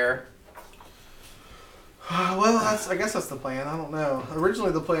not. there. Well, I guess that's the plan. I don't know.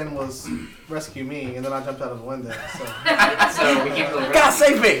 Originally, the plan was rescue me, and then I jumped out of the window. So So we can't really God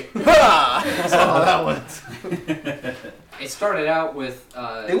save me! Ha! that's how that went. It started out with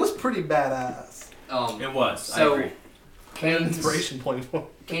It was pretty badass. It was. So- I agree. Kane's Inspiration point for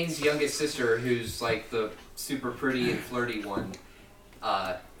Kane's youngest sister, who's like the super pretty and flirty one,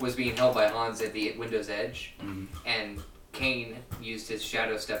 was being held by Hans at the window's edge, Mhm. and Kane used his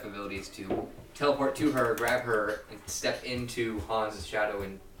shadow step abilities to teleport to her, grab her, and step into Hans' shadow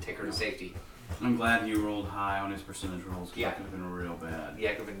and take her to safety. I'm glad you rolled high on his percentage rolls. 'Cause Yeah. that could have been real bad. Yeah,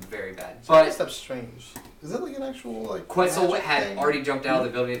 it could have been very bad. But But that's strange. Is it like an actual like? Quetzal magic had thing? already jumped out of the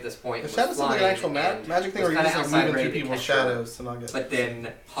building at this point. It Was sounded like an flying actual and magic thing, was or you kinda just like outside moving ready through to people's catch her. shadows to not get. But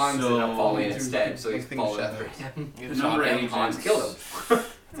then Hans So- ended up falling Dude, instead, so he like things followed shadow. after him. You Number shot him. agents. Hans killed him.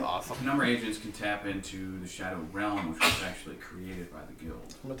 That's awesome. Number agents can tap into the Shadow Realm, which was actually created by the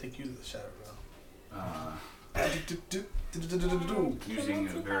guild, I'm gonna take you to the shadow realm. using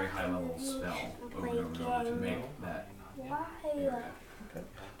a very high level spell over and over to make that Why? area.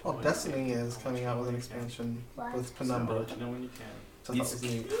 Oh, Destiny is coming out with an expansion with Penumbra. Let you know when you can. So I thought it was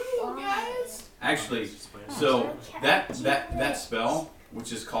neat. Why? Actually, so that spell,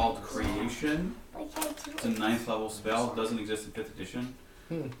 which is called Creation, Why can't you? it's a 9th level spell. It doesn't exist in 5th edition.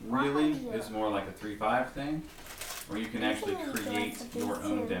 Hmm. Really, it's more like a 3/5 thing, where you can actually create your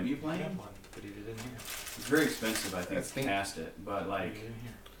own demi I plane. have one, but he did in here. It's very expensive, I think, That's to neat. cast it, but He like did in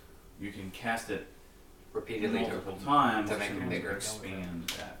here. you can cast it Repeatedly multiple times to make it bigger.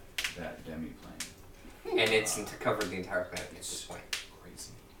 expand that demi plane. And it's to cover the entire planet at this point.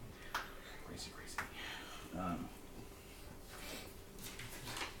 Crazy.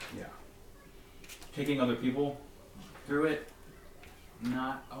 Yeah. Taking other people through it,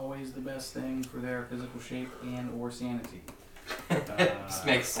 not always the best thing for their physical shape and or sanity. This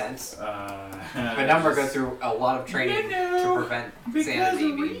makes sense. But Penumbra goes through a lot of training to prevent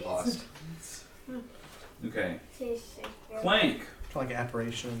sanity being lost. Okay. Seriously. Clank, Kind of like an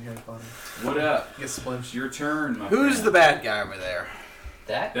apparition in Harry Potter. what up? Get It's splinched. your turn, my Who's friend. the bad guy over there?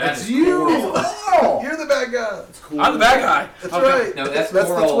 That? That's It's you! Coral. Oh! You're the bad guy. It's cool. I'm the bad guy. That's Okay. right. No, that's the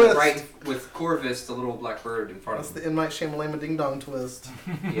Coral twist. right with Corvus, the little black bird in front That's of the him. M. Night Shyamalan Ding Dong twist.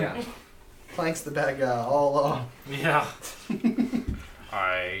 Yeah. Clank's the bad guy all along. Yeah.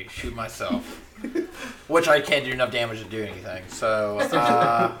 I shoot myself. Which I can't do enough damage to do anything. So,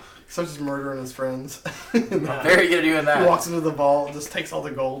 So just murdering his friends. very good at doing He that. walks into the vault and just takes all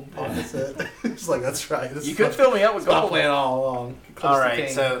the gold off his head. Just like, that's right. This You is could my- fill me up with it's my gold. plan all along. Close to Alright,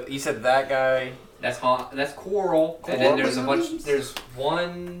 king. so you said that guy. That's Coral. And then there's a bunch. There's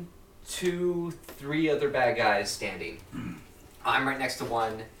 1, 2, 3 other bad guys standing. I'm right next to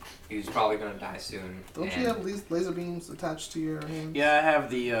one who's probably gonna die soon. Don't and you have these laser beams attached to your hand? Yeah, I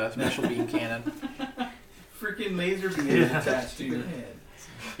have the special beam cannon. Freaking laser beam attached to your head.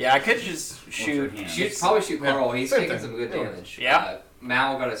 Yeah, I could just shoot. Probably shoot Coral. He's Same taking thing. some good Yeah. damage. Yeah.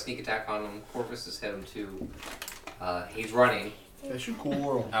 Mal got a sneak attack on him. Corvus has hit him too. He's running. Yeah, shoot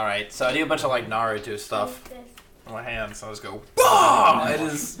cool. Alright, so I do a bunch of like Naruto stuff This. on my hands. So I just go, BAM! It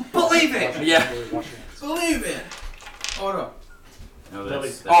is. Believe it! Yeah. Wash your hands. Believe it! Hold up. No,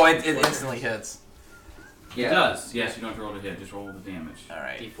 that's Oh, it instantly hits. It does. Yes, you don't have to roll to hit. Just roll the damage.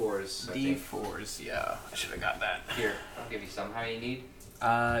 Alright. D4s. I think. D4s, yeah. I should have got that. Here, I'll give you some. How many you need?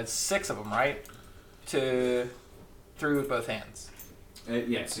 It's 6 of them, right? Through with both hands.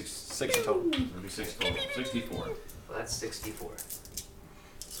 Yeah, 6. 6 in total. It'll be 6 total. 64. Well, that's 64.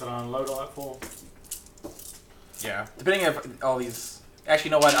 So to unload all that full. Yeah. Depending if all these. Actually,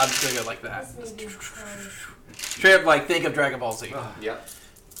 you know what? I'm just gonna go like that. This may be Straight up, like, think of Dragon Ball Z. Yep.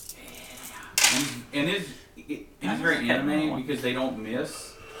 And it's very anime because they don't miss.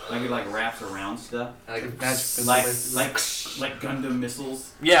 Like it like wraps around stuff. Like, Like Gundam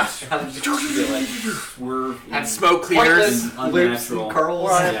missiles. Yeah. They like swerve. And in smoke clears. and Lips unnatural. and curls.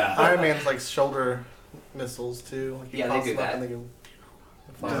 Well, Yeah. Iron Man's like shoulder missiles too. Like, he Yeah, they pops do them up that. and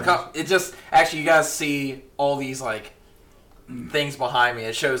they go. It just actually, you guys see all these like things behind me.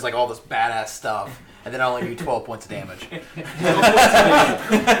 It shows like all this badass stuff, and then I only do 12 points of damage.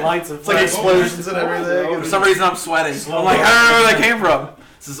 Lights and It's like explosions and everything. For some reason, I'm sweating. I'm like, I don't know where that came from.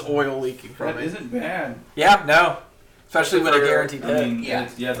 This is oil leaking from That it. isn't bad. Yeah, no. Especially with a guaranteed I hit. mean, Yeah.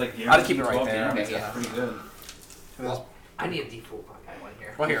 it's like I'll just keep it right 12 there. damage. Okay, yeah. That's pretty good. Well, I need a D4 one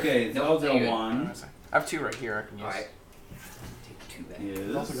here. Well, here. Okay, No, Zelda you- 1 I have 2 right here. I can use. Alright. Take 2 back.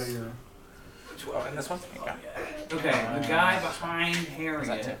 You also got is. your. 12 in this one. Okay. Okay, the guy behind Is that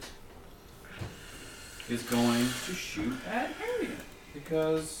Harriet it? is going to shoot at Harriet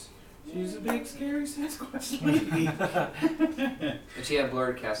because she's a big scary Sasquatch lady. And she had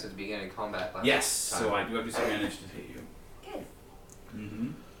blurred cast at the beginning of combat last Yes, time. so I do have disadvantage to hit you. Good. Mm-hmm.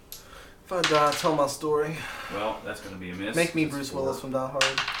 If I die, tell my story. Well, that's going to be a miss. Make me That's Bruce 4. Willis from Die Hard.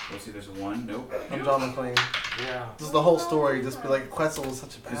 Let's see, there's a 1. Nope. I'm John McClane. Yeah. This is the whole story. Just be like, Quetzal was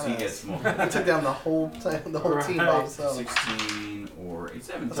such a Because he gets badass. multiple. He took down the whole team by himself. 16 or a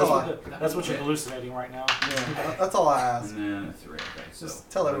 17. That's all That's what you're hallucinating right now. Yeah, that's all I ask. And then a 3. Okay, so. Just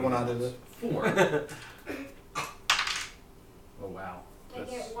tell everyone I did it. 4. Oh, wow. I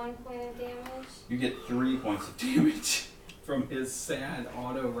get 1 point of damage. You get 3 points of damage. from his sad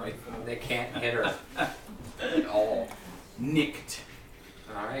auto rifle. They can't hit her at all. Nicked.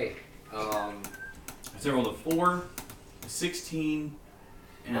 All right. So I rolled a 4, a 16,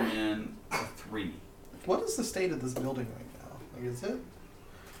 and then a 3. What is the state of this building right now? Like, is it?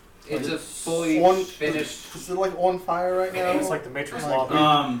 It's a fully on, finished. Is it like on fire right now? It's like the Matrix Like,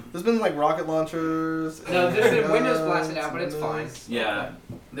 lobby. There's been like rocket launchers. No, and there's been windows guns blasted out, but and it's fine. windows. Yeah,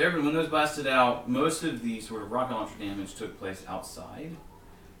 there have been windows blasted out. Most of the sort of rocket launcher damage took place outside.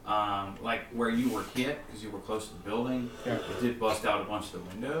 Like where you were hit, because you were close to the building, Yeah. it did bust out a bunch of the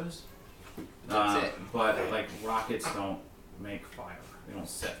windows. That's it. But like rockets don't make fire. They don't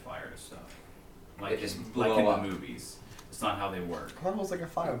set fire to stuff. Like They just in, blow like in up. the movies. It's not how they work. I thought it was like a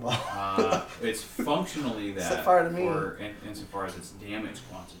fireball. It's functionally that, Set fire to me. or insofar as its damage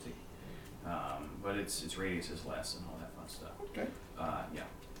quantity. But its radius is less and all that fun stuff. Okay. Yeah.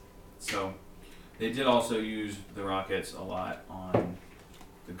 So they did also use the rockets a lot on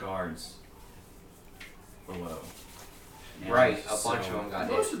the guards below. And Right, a bunch of them got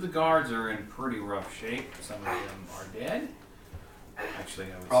hit. most of the guards are in pretty rough shape. Some of them are dead.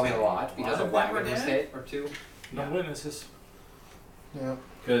 Actually, I would Probably say a lot because a of them are wagon was dead. hit or two. No witnesses. Yeah.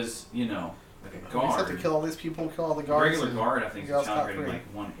 Because, you know, like a We just have to guard, kill all these people, kill all the a guards. regular and guard I think you is all challenge rating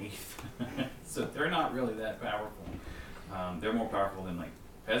scot-free. like 1/8. So they're not really that powerful. They're more powerful than like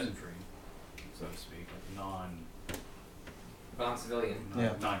peasantry, so to speak, like Non-civilian.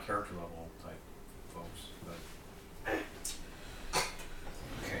 Yeah. non-character level type folks. But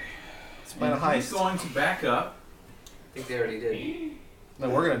okay. Let's plan a And he's heist. going to back up. I think they already did. No,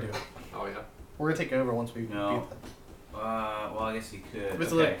 we're gonna do it. Oh yeah. We're gonna take over once we No. beat them. Well, I guess he could.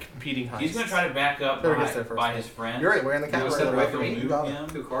 It's Okay. like competing heists. He's going to try to back up Whoever gets there first, by right? his friend. You're right, wearing the You cat wanna right step there. away Right from from me? you. Got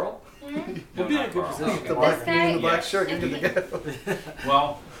it. Who, Carl? We'll be in a not good Carl. position. The Okay. black, This you in the guy- black Yes. shirt, you're good to go.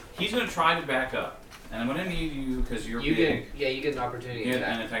 Well, he's going to try to back up. And I'm going to need you, because you're You big, get you get an opportunity you get to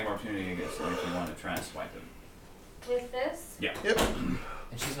an attack. attack opportunity against him if you want to try and swipe him. With this? Yeah. Yep.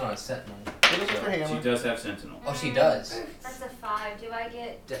 And she's not a sentinel. Hit him with your She hammer. does have Sentinel. Oh, she does. That's a 5. Do I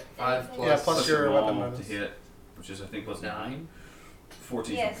get 5 anything? plus. Yeah, plus your your weapon to bonus. hit, which is I think plus 9.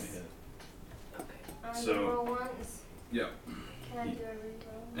 14 Yes. to hit. So, So- roll once. Yeah. Can I do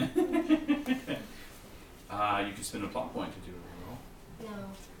a reroll? You can spend a plot point to do a reroll. No.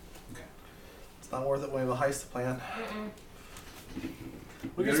 It's not worth it. We have a heist to plan. Mm-mm.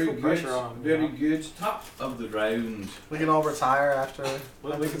 We can just put pressure on them. Very good. Top of the round. We can all retire after.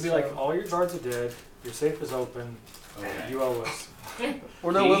 We after could this be like, show. all your guards are dead, your safe is open, Okay. you owe us.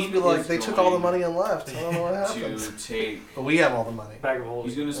 Or no, let's be Kane like, is they took all the going money and left. I don't know what To happens. take. But we have all the money. Bag of He's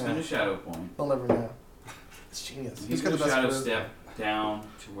holding. going to spend Yeah. a shadow point. They'll never know. It's genius. He's got going the to best shadow charisma. step down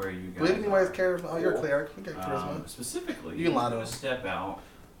to where you Do guys we have anybody's are. charisma? Oh, you're a cleric. You got charisma. Specifically, You can lie to going him. to step out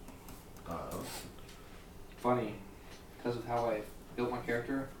of. Funny, because of how I built my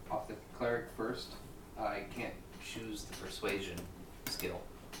character off the cleric first, I can't choose the persuasion skill.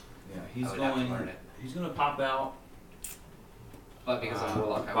 Yeah, he's I would have to going. learn it. He's going to pop out. But because I'm a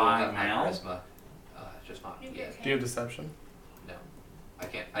warlock, I By would have Mal? charisma. Just not You yet. get Do you have deception? No. I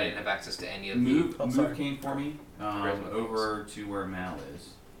can't. I didn't have access to any of Move, Oh, move sorry. Kane for me. Charisma Over to where Mal is.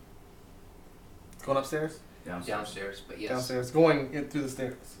 Going upstairs? the Downstairs. downstairs, but yes. Downstairs. Going in through the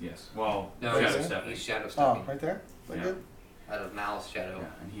stairs. Yes. Well, No, shadow he's, stepping. he's shadow Oh, stepping right there? Is that Yeah. good? out of Mal's shadow.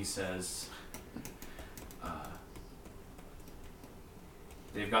 Yeah, and he says,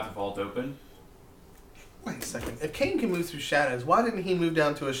 "They've got the vault open." Wait a second. If Kane can move through shadows, why didn't he move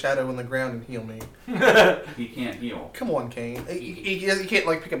down to a shadow on the ground and heal me? He can't heal. Come on, Kane. He can't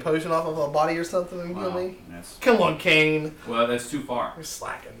like pick a potion off of a body or something and heal Wow, me? that's Come on, Kane. well. That's too far. You're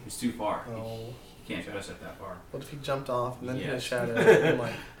slacking. He's too far. Oh. He can't shadow step that far. What if he jumped off and then hit a Yes. shadow? And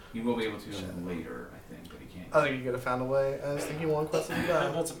like, He will be able to later, I think, but he can't. I think you could have found a way. I just think he won quest if you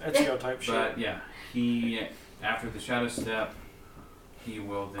got. That's some Ezio type shit. But yeah, he after the shadow step, he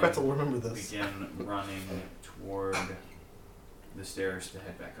will then Quetzal will remember this. begin running toward the stairs to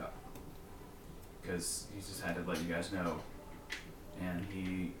head back up. Because he just had to let you guys know. And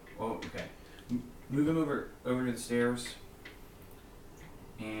he... Oh, okay. Move him over to the stairs.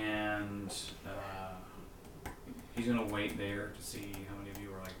 And he's going to wait there to see how many of you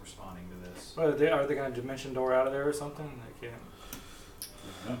are like responding to this. Are they going to dimension door out of there or something? They can't.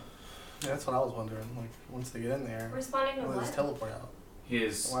 No. Yeah, that's what I was wondering. Like, once they get in there, Responding to will they just what? teleport out?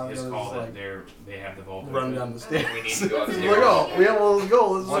 His Why his don't they call just, that like, they have the vault Run open. down the stairs. We need to go It's upstairs. like, oh, we have a little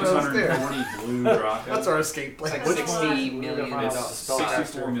goal. Let's run downstairs. 140 blue Dracos. That's our escape plan. It's What's like the 60 one? million. Find out It's the spellcaster.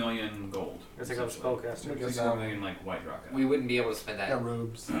 64 million gold. Let's take out the spellcaster. 64 million like white Draco. We wouldn't be able to spend that Got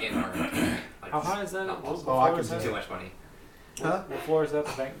robes. in our. Like, How high is that? not What possible. Oh, I floor can is do that? Too much money. Huh? What floor is that?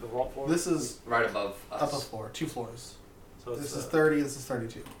 The bank, the vault floor? This is Right above us. up a floor, 2 floors. So This it's is 30. This is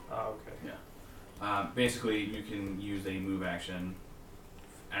 32. Oh, okay. Yeah. Basically, you can use a move action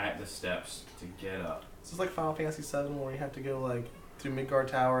at the steps to get up. This is like Final Fantasy VII, where you have to go like through Midgard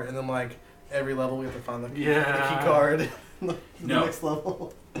Tower, and then like every level we have to find the key card. the No. next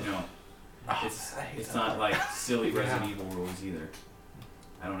level. No, Oh, it's I hate it's that not part. like silly Resident Evil rules either.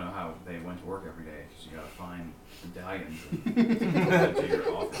 I don't know how they went to work every day because you gotta find medallions and go to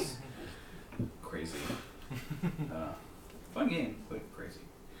your office. Crazy. Fun game, but crazy.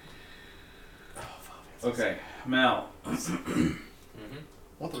 Okay, Mal. Mm-hmm.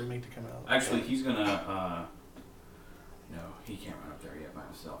 I want the remake to come out. Actually, he's gonna. No, he can't run up there yet by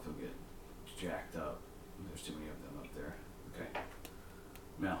himself. He'll get jacked up. There's too many of them up there. Okay.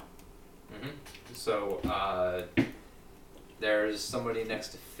 Mal. Mm-hmm. So, there's somebody next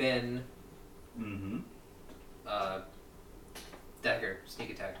to Finn. Mm-hmm. Dagger,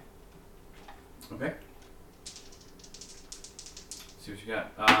 sneak attack. Okay. See what you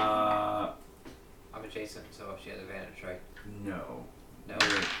got. I'm adjacent, so she has advantage, right? No. No.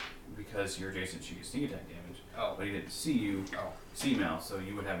 Because you're adjacent, she gets sneak attack damage. Oh. But he didn't see you. Oh. See Mal, so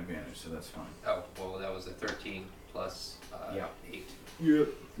you would have advantage, so that's fine. Oh, well, that was a 13 plus Yeah. 8. Yep.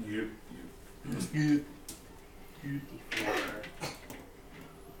 D4.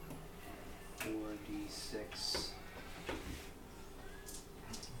 4d6.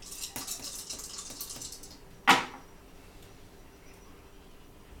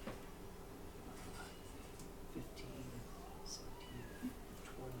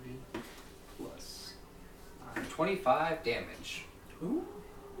 Plus 25 damage. Ooh,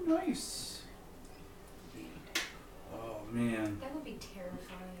 nice. Oh man. That would be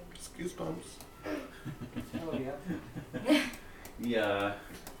terrifying. Goosebumps. Oh yeah. Yeah,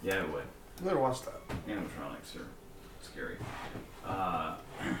 it would. Never watched that. Animatronics are scary. I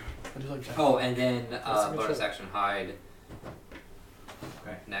do like Jack. Oh, and then That's a good bonus show. action hide.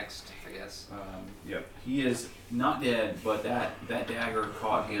 Okay. Next, I guess. Yep. He is not dead, but that dagger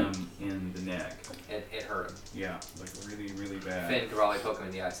caught him in the neck. It hurt him. Yeah, like really, really bad. Finn could probably poke him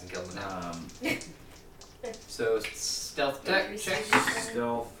in the eyes and kill him now. So stealth Every check.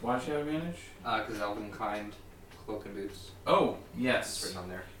 Stealth. Watch out advantage. Because Elvenkind, cloak and boots. Oh, It's yes. written on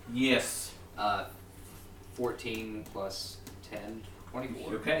there. Yes. 14 plus 10,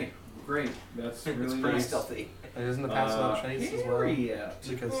 24. Okay. Great. That's It's really pretty nice. stealthy. And isn't the pass without trace as well? Yeah.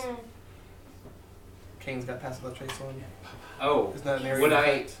 Because Mm. Kane's got pass without trace on. Oh, Isn't that an area would I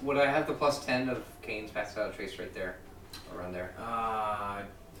effect? have the plus 10 of Kane's passed out trace right there, around there? I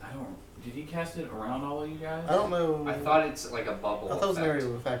don't. Did he cast it around all of you guys? I don't know. I thought it's like a bubble. I thought it was an effect. area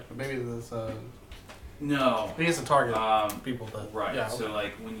of effect, but maybe this. No. He has to target People. people, but Right. Yeah, So okay.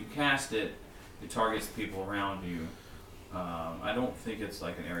 like when you cast it, it targets the people around you. I don't think it's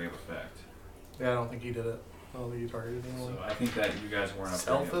like an area of effect. Yeah, I don't think he did it. I don't think he targeted anyone. So I think that you guys weren't up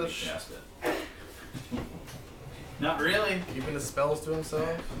there yet when you Selfish. cast it. Not really. Keeping his spells to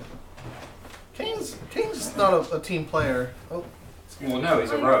himself. Kane's just not a team player. Oh, Well, no,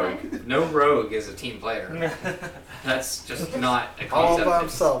 he's a Oh, you're rogue. No rogue is a team player. That's just not a concept. all by that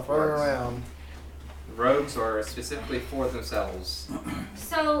himself, running works. around. Rogues are specifically for themselves.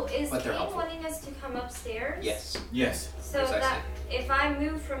 So is But they're Kate helpful. wanting us to come upstairs? Yes. Yes. So Precisely. that if I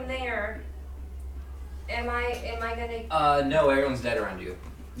move from there, am I gonna? No, everyone's dead around you.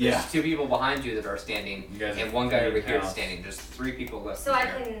 Yeah. There's 2 people behind you that are standing, You guys and are 1 guy over big here is house. standing. Just 3 people left. So in I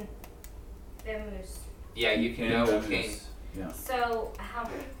there. can. Vamoose. Yeah, you can Yeah, go. that Kane. is- Yeah. So how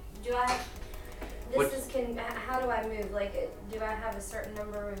do I? This What- is can. How do I move? Like, do I have a certain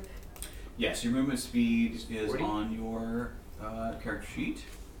number of? Yes, your movement speed is 40? on your character sheet.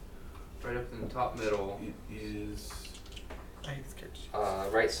 Right up in the top middle, It is. I hate this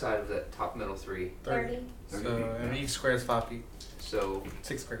character. right side of that top middle 3. 30. 30 So, feet, and yeah. each square is 5 feet. So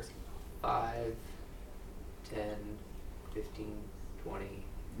 6 squares. 5, 10, 15, 20,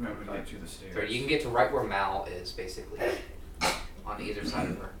 Remember to get to the stairs. 30. You can get to right where Mal is, basically, on either side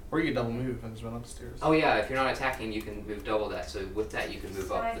of her. Or you can double move and just run upstairs. Oh yeah, if you're not attacking, you can move double that. So with that, you can move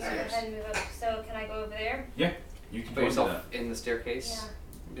So I up the can go stairs. ahead and move up. So can I go over there? You can Put go yourself to that. in the staircase.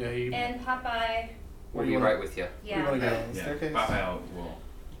 Yeah. Yeah, you. And Popeye. We'll Where be you right wanna- with you. Where you want to Yeah. go? On the Yeah. staircase? Popeye will.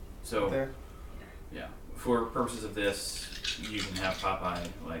 So There. yeah, for purposes of this, you can have Popeye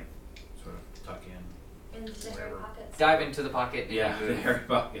like sort of tuck in. In the different Whatever. pockets. Dive into the pocket and Yeah, the move. hairy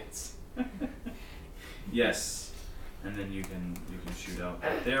pockets. Yes, and then you can shoot out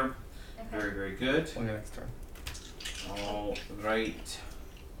right there. Okay. Very, very good. On your next turn. All right.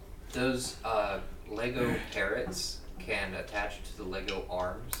 Those Lego parrots can attach to the Lego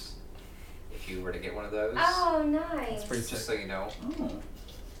arms. If you were to get one of those, Oh, nice. That's pretty just sick. so you know. Oh,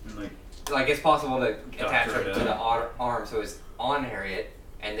 and like like it's possible to attach Doctor it it to the up. arm so it's on Harriet,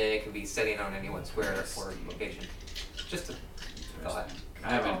 and then it can be sitting on any one square or location. Just a thought. I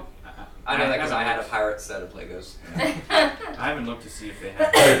haven't. I know that because I haven't had a looked- pirate set of Legos. I haven't looked to see if they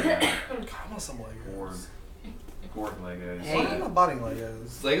have I want some Legos. board Legos. Hey. Why am I not buying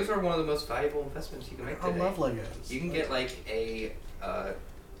Legos? Legos are one of the most valuable investments you can make I today. love Legos. You can get like a They're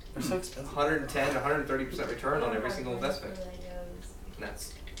so expensive. 110 to 130% return on every single investment. Legos. And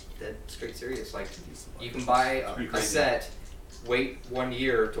that's dead straight serious. Like, you can buy pretty a crazy. set, wait 1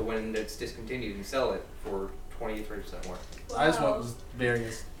 year to when it's discontinued and sell it for 20 to 30% more. I just want just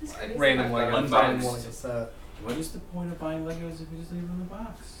various Like, random I've got Legos. unboxed. I didn't want a set. What is the point of buying Legos if you just leave them in the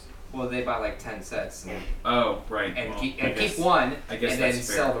box? Well, they buy like 10 sets and, Oh, right. and, well, keep, I and guess- keep one I guess and then that's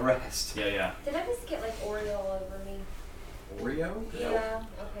fair. sell the rest. Yeah, yeah. Did I just get like Oreo all over me? Oreo? Yeah.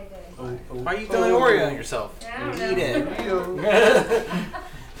 Okay, good. Why are you throwing Oreo on yourself? I don't Eat know. it.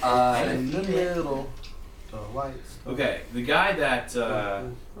 In the middle, the lights. Okay, the guy that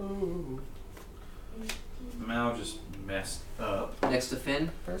Ooh. Mal just messed up. Next to Finn,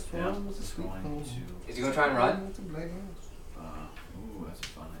 First Yeah, one was a is sweet going home. to. is he going to try and run? Ooh, that's a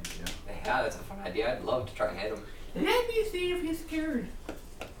fun idea. Yeah, that's a fun idea. I'd love to try and hit him. Let me see if he's scared.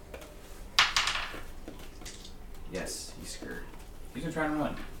 Yes, he's scared. He's gonna try and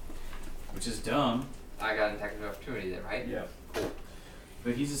run, which is dumb. I got an attack of opportunity there, right? Yeah. Cool.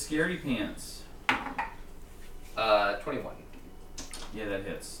 But he's a scaredy pants. 21. Yeah, that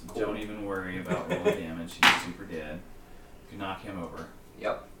hits. Cool. Don't even worry about rolling damage. He's super dead. You knock him over.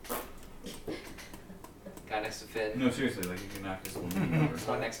 Yep. Guy next to Finn. No, seriously, like you can knock this one over.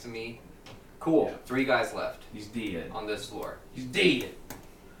 One next to me. Cool. Yeah. 3 guys left He's dead. on this floor. He's dead.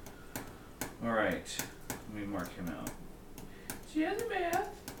 All right. Let me mark him out. Jezebeth.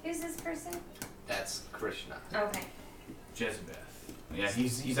 Who's this person? That's Krishna. Okay. Jezebeth. Yeah,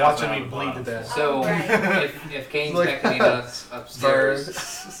 he's watching outside me on the bleed to bottom. death. So Oh, right. if Kane's Look. beckoning us upstairs, Bird.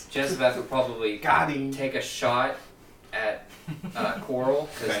 Jezebeth would probably Got him. take a shot at Coral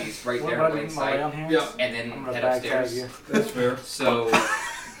because Okay. he's right What there about in in plain my lay on sight, hands? Yeah. and then I'm gonna head bag tag upstairs. you. That's fair. So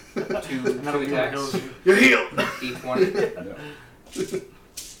two And that'll be what attacks, heals you. You're healed. D20. Yeah.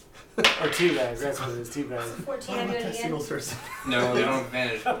 Or 2 bags, that's what it is, 2 bags. 14, I do it again. No, they don't have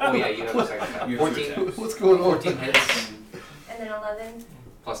advantage. Oh yeah, you have a second attack. You have 2 14, attacks. What's going on? 14 hits And then 11.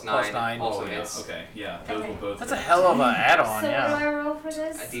 plus 9, Plus 9. also Oh, yeah. hits. Okay. Yeah. Those Okay. will both. That's a hit. hell of an So add-on, what yeah. do I roll for A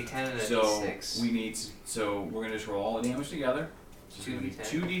this? D10 and a So D6. we need. So we're gonna just roll all the damage together. So 2d10.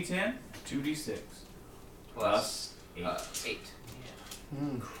 2d10, 2d6, plus 8. 8.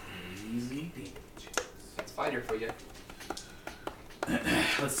 Crazy damage. That's fighter for you.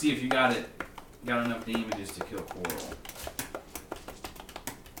 Let's see if you got it. Got enough damages to kill Coral.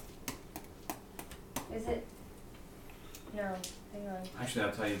 Is it? No. Hang on. Actually,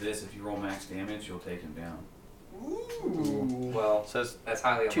 I'll tell you this: if you roll max damage, you'll take him down. Ooh. Well, Says that's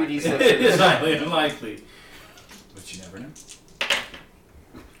highly unlikely. 2d6. It's highly unlikely, but you never know.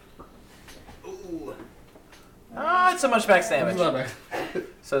 Ooh. Ah, it's so much max damage.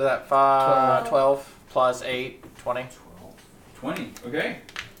 So that 5, 12 plus 8, 20. 20. Okay.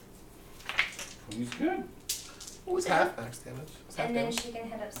 20's good. What was half max damage? Was half And then damage? she can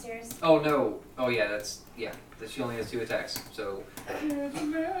head upstairs. Oh no. Oh yeah, that's yeah. She only has 2 attacks, so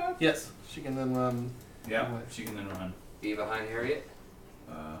Yes, she can then run. Yeah, she can then run. be behind Harriet.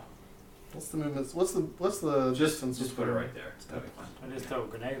 What's the movement? What's the distance? Just put it right there. That'll be fine. I just throw a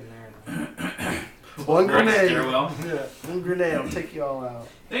grenade in there. One grenade. Stairwell. Yeah. One grenade. I'll take you all out.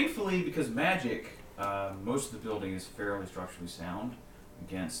 Thankfully, because magic, most of the building is fairly structurally sound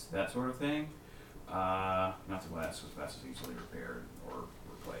against that sort of thing. Not the glass, because glass is easily repaired or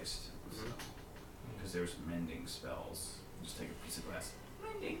replaced. Because there's mending spells. Just take a piece of glass.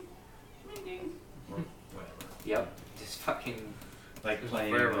 Mending. Or whatever. Yep. Just fucking Like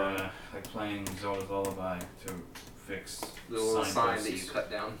playing, Forever. like playing Zelda's Lullaby to fix little sign that you signposts. cut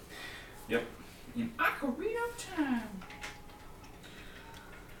down. In Ocarina of Time.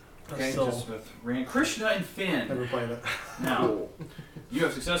 Okay, Still just with Krishna and Finn. never played it. Now, Cool. you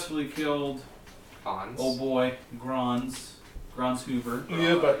have successfully killed Hans. old boy Grans Hoover.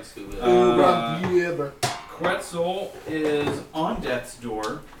 Yeah, but Uh, but Quetzal is on death's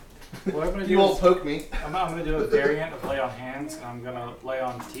door. What I'm gonna you do won't is poke me. I'm gonna do a variant of lay on hands, and I'm gonna lay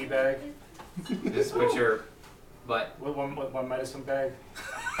on teabag Just put your butt. with one medicine bag.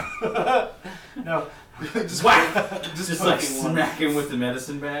 No, Just Whack! Just like fucking one. smack him with the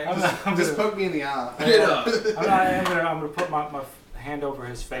medicine bag. I'm Just gonna, poke me in the eye. Get up! I'm gonna put my hand over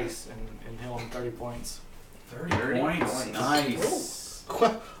his face and heal him 30 points. 30 points. Nice.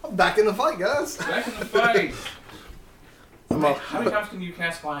 I'm back in the fight, guys. Back in the fight. I'm How many times can you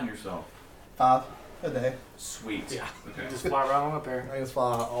cast Fly on yourself? 5 a day. Sweet. Yeah. Okay. Just fly right on up there. I just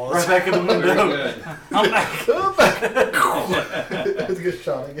fly all Right back in the Very window. good. I'm back. Come back. It's a good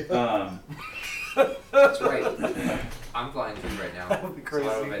shot again. That's right. I'm flying too right now. That would be crazy.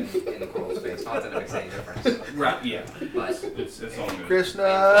 So I'm in the coral space. Not that it makes any difference. Right. Yeah. But It's all good. Krishna.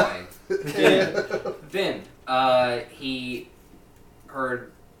 I am flying. Then, he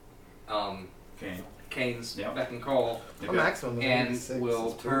heard Okay. Kane's Yep. beck and call My maximum is and 86.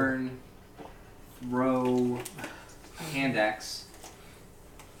 will It's cool. turn, throw hand axe.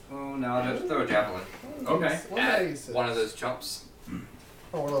 Oh no, just throw a javelin Okay. at 186. one of those chumps.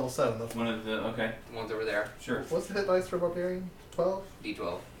 Oh, we're level 7. One of the okay. The ones over there. Sure. What's the hit dice for Barbarian? 12?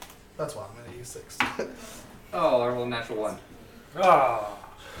 D12. That's why I'm at 86. Oh, I rolled a natural 1. Ah.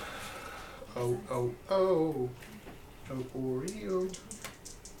 Oh, oh, oh. Oh, Oreo.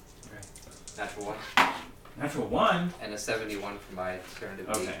 Natural 1. Natural 1. And a 71 for my serendipity.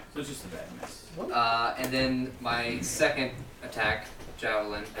 Okay. So it's just a bad miss. And then my second attack,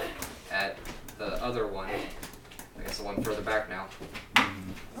 javelin, at the other one. I guess the one further back now.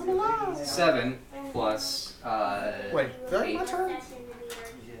 I'm alive. 7 plus Wait, did I 8. my turn?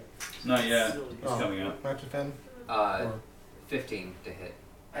 Not yet. It's Oh. coming up. Match defend? 15 to hit.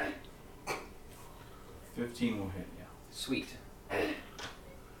 15 will hit. Yeah. Sweet.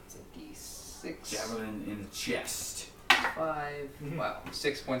 It's a D6. Javelin in the chest. 5. Wow.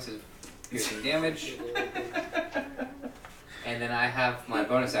 6 points of piercing damage. And then I have my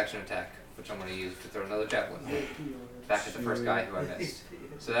bonus action attack, which I'm going to use to throw another javelin back at the first guy who I missed.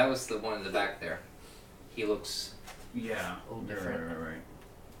 So that was the one in the back there. He looks Yeah. a little Right, different. right.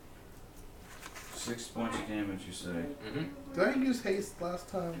 6 points of damage, you say? Mm-hmm. Did I use haste last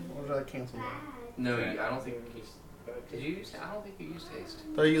time, or did I cancel that? No, Okay. I don't think you. Did you use? I don't think you used haste.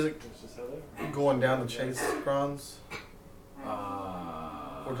 Did I use it going down to chase Grans?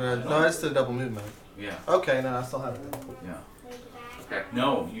 Or did I? No, I just did a double movement. Yeah. Okay, no, I still have it then. Yeah. Okay.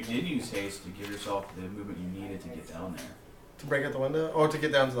 No, you did use haste to give yourself the movement you needed to get down there. To break out the window? Or to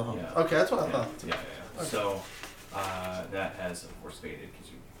get down to the home? Yeah. Okay, that's what I Yeah, thought. yeah, yeah. Okay. So, that has, of course, faded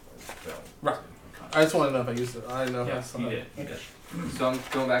because you fell. Right. I just wanted to know if I used it. I didn't know if I Yeah, still you had did. it. You did. So I'm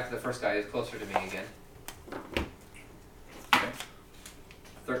going back to the first guy who's closer to me again. Okay.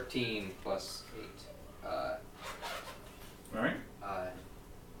 13 plus 8. Alright.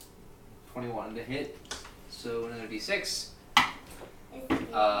 21 to hit. So another D6.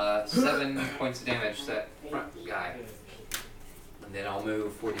 7 points of damage to that front guy. And then I'll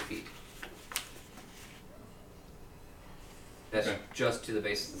move 40 feet. That's Okay. just to the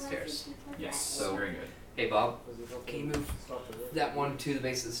base of the stairs. Yes. So- Very good. Hey Bob, can you move that one to the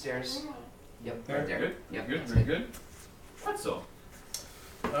base of the stairs? Yep, right there. Good. Yep, Good. that's Very it. good. That's all.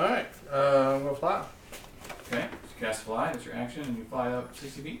 Alright, I'm gonna fly. Okay. So cast fly. That's your action, and you fly up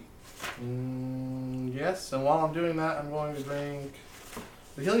 60 feet. Yes, and while I'm doing that, I'm going to drink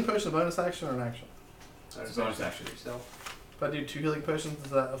the healing potion a bonus action or an action? It's a bonus action. Yourself. If I do 2 healing potions,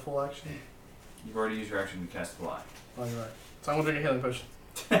 is that a full action? You've already used your action to cast fly. Oh, you're right. So I'm gonna drink a healing potion.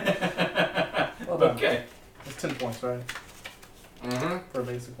 Well done. Okay. It's 10 points, right? Mm-hmm. For a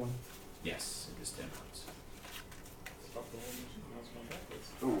basic one. Yes, it is 10 points.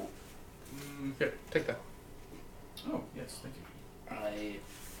 Ooh. Here, take that. Oh, yes. Thank you. I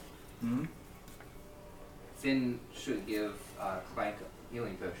Hmm. Finn should give Clank a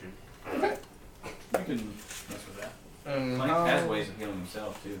healing potion. You can mess with that. And Clank how- has ways of healing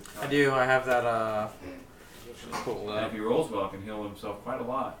himself too. I do. I have that. Pulled And if up. he rolls well, can heal himself quite a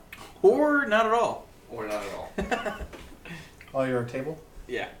lot. Or not at all. Or not at all. Oh, you're a table?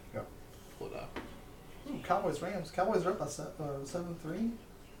 Yeah. Yep. Pull it up. Ooh, Cowboys Rams. Cowboys are up by 7-3.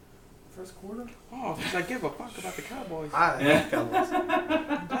 First quarter. Oh, because I give a fuck about the Cowboys. I hate Cowboys.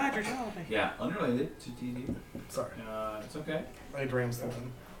 I'm glad you're telling me. Yeah, unrelated to TD. Sorry. It's okay. I need Rams to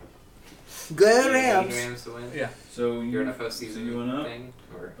win. Go You need Rams! Rams to win. Yeah. So You're in a you postseason went up? thing,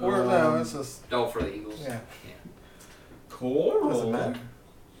 or Or no, it's just no for the Eagles. yeah. Coral. Doesn't matter.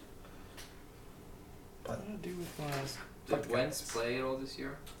 What do I do with my... Did Wentz play at all this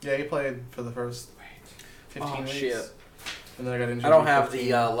year? Yeah, he played for the first 15 Oh, weeks. shit. And then I got injured. I don't in have 15.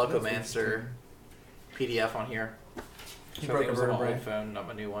 the Locomancer PDF on here. He So I broke think a it was on my vertebrae. old phone, not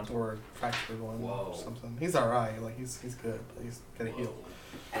my new one. Or fractured one Whoa. or something. He's alright, like he's good, but he's gotta heal.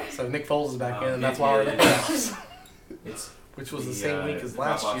 So Nick Foles is back in, and Yeah, that's why we're in the yeah. playoffs. It's Which was the same week as the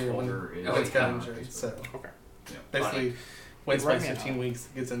last drop-off year when folder is- Wentz got yeah. injured. So Okay. Yeah. basically, Wentz Right plays man 15 out. weeks,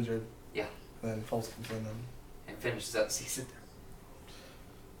 gets injured. Yeah. And then Foles comes in, and And finishes out the season.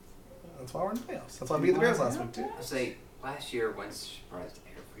 that's why we're in the playoffs. That's why we beat the Bears last week too. I say last year Wentz surprised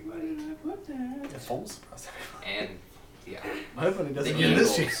everybody. Yeah, Foles surprised everybody. And Yeah. I'm hoping he The doesn't win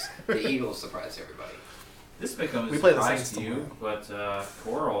this year. Eagles. The Eagles surprise everybody. This becomes We a play the surprise Saints to you, tomorrow. but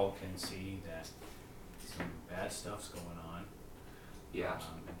Coral can see that some bad stuff's going on. Yeah.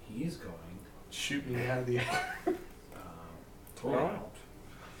 And he's going Shoot me out of the air. pull out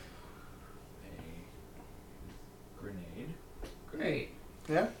a grenade Great.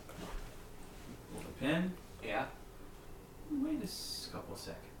 Yeah? with a pin. Yeah. Wait a couple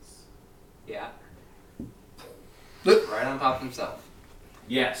seconds. Yeah. Look. Right on top of himself.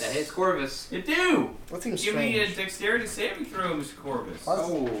 Yes. That hits Corvus. It do! That seems Give me a strange. dexterity saving throw, Mr. Corvus.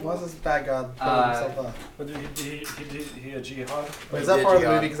 Why is this bad guy blowing himself up? But did he a jihad? Wait, is that part of the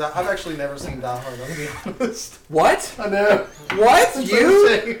movie? Because I've actually never seen Die Hard, I'm going to be honest. What? I know. What? I'm so You?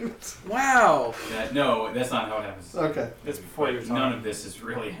 ashamed. Wow. No, that's not how it happens. Okay. It's before But your time. none of this is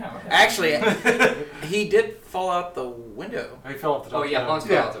really how it happens. Actually, he did fall out the window. He fell off the top. Oh yeah, Hans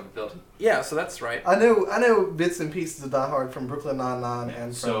Yeah. fell out of the building. Yeah, so that's right. I know bits and pieces of Die Hard from Brooklyn Nine-Nine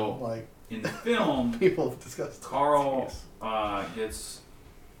and from, So- like, In the film, people have discussed. Carl gets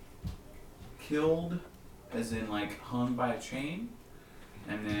killed, as in like hung by a chain,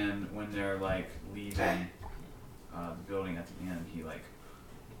 and then when they're like leaving the building at the end, he like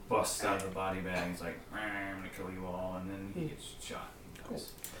busts out of the body bag. He's like, "I'm gonna kill you all," and then he gets shot. He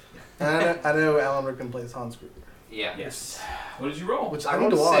dies. And I know Alan Rickman plays Hans Gruber. Yeah. Yes. What did you roll? Which I I need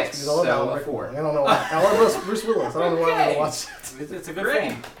to rolled watch 6, because I love so Alan a Rickman. 4. I don't know why. I love Bruce Willis. I don't know why I'm going Okay. to watch it. It's a good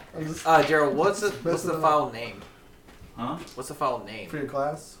Great. film. I'm just Gerald, what's the file name? Huh? What's the file name? for your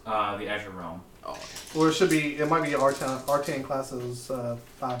class. The Azure Realm. Oh, Or it should be, it might be R10 classes 5e.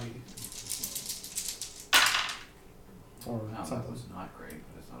 Or Oh, that something. was not great,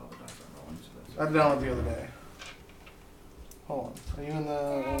 but it's not all the dice I'm rolling, so I that's did it the other day. Hold on. Are you in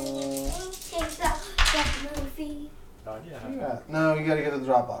the... Take that movie. Not yet. Where you at? No, you gotta go to the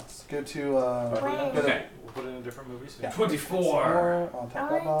Dropbox. Go to, Wait. go to Okay. We'll put it in a different movie. So Yeah. 24 I'll I tap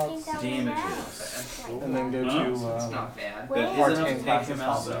that want to box. take that damages. one out. And then go Huh? to, It's not bad. Wait. That is R10 enough to take classes him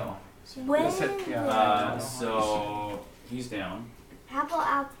out, 5e. though. When? That's it, yeah. So he's down. How about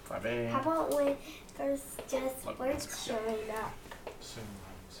how 5A. about when there's just words showing up? Soon.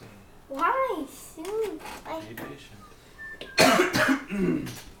 Why soon? Like Be patient.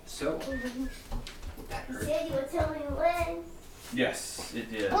 So that you hurt. said you would tell me when. Yes, it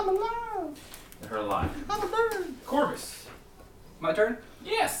did. I'm alive. It hurt a lot. I'm a bird. Corvus. My turn.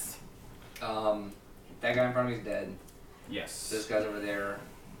 Yes. That guy in front of me is dead. Yes. Those guys over there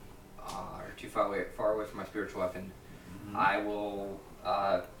are too far away from my spiritual weapon. Mhm. I will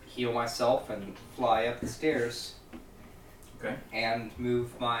heal myself and fly up the stairs Okay. and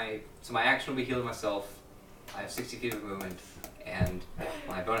move my. So my action will be healing myself. I have 60 feet of movement, and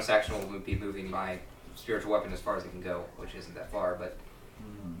my bonus action will be moving my spiritual weapon as far as it can go, which isn't that far, but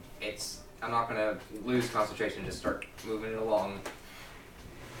Mhm. it's. I'm not gonna lose concentration and just start moving it along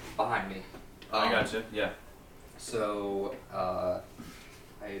behind me. I gotcha. Yeah. So I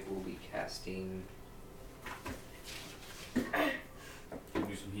will be casting. Do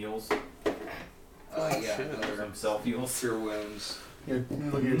some heals. Yeah, shit. another Some self heals. cure wounds. You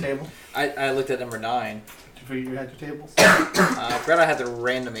look at your table. I looked at number 9. Did you figure you had your tables? I forgot I had the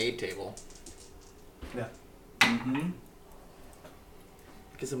random aid table. Yeah. Mm-hmm.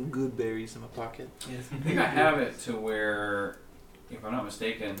 Get some good berries in my pocket. Yes. I think I have it to where, if I'm not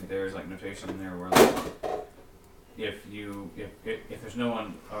mistaken, there's like notation in there where like, if there's no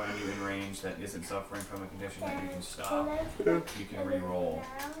one around you in range that isn't suffering from a condition that you can stop, you can re-roll.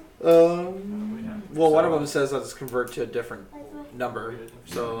 Yeah. Well, one of So- them says let's convert to a different number.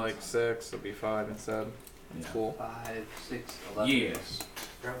 So like 6 would be 5 instead. Yeah. Cool. 5, 6, 11. Yes.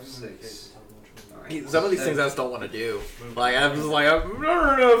 6. Alright, Some of these things I 7. just don't want to do. Like I'm just like I don't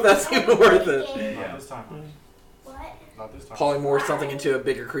know if that's even worth it. Yeah. Not this time. What? Not this time. Polymorph something into a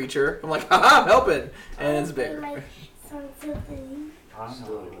bigger creature. I'm like, haha, I'm helping, and it's bigger. My son something. I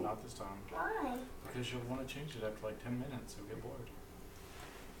know, but not this time. Why? Because you'll want to change it after like 10 minutes. You'll get bored.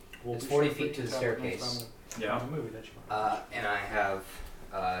 We'll It's be 40 sure feet to the tell the next staircase. time Yeah. the movie that you And I have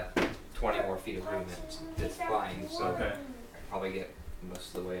 20 more feet of movement. It's flying, so Okay. I'll probably get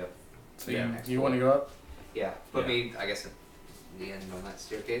most of the way up. So Yeah. you want to go up? Yeah, put Yeah. me, I guess, at the end on that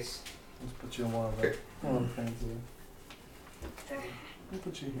staircase. Let's put you in one of the things. There, We'll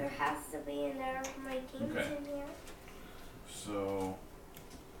put you there here. has to be in there of my games Okay. in here. So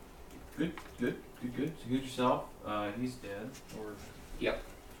good. You good yourself. He's dead. Or Yep.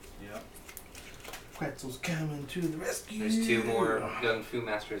 yeah. Quetzal's coming to the rescue. There's 2 more young Fu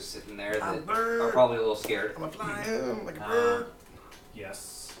Masters sitting there I'm a that bird. are probably a little scared. I'm gonna fly him like a bird.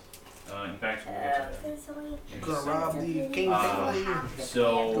 Yes. In fact, we'll get to that. There's only Gonna rob the king Uh, family.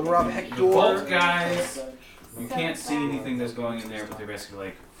 So Gonna rob the Hector. Vault guys You can't see anything that's going in there, but they're basically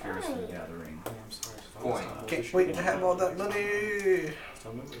like fiercely gathering. I'm sorry. Coin. Can't wait to have all that money.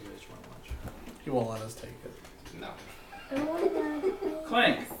 Tell me what you guys want to watch. He won't let us take it. No.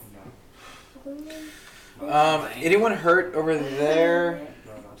 Clank. Anyone hurt over there?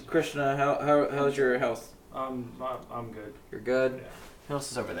 No, not Krishna, how's your health? I'm good. You're good? Yeah. Who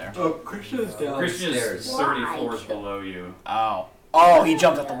else is over there? Oh, Krishna's Christian is downstairs. 30 floors below you. Oh. Oh, he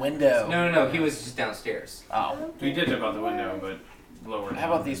jumped out the window. No, he was just downstairs. Oh. He did jump out the window, but lower.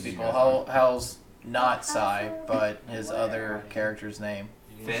 How about these people? How's not Sai, but his other character's name?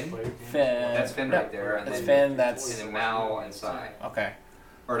 Finn? Finn. That's Finn right there. And That's then, Finn, that's... And then Mal and Sai. Okay.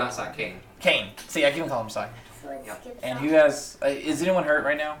 Or not Sai, Kane. Kane. See, I can call him Sai. Yep. And who has... is anyone hurt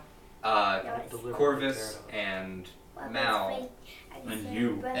right now? Corvus and Mal And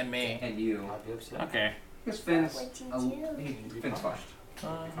you. And me. and you. Okay. Because Finn's Finn's fine.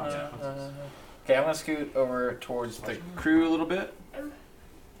 Okay, I'm going to scoot over towards the crew a little bit.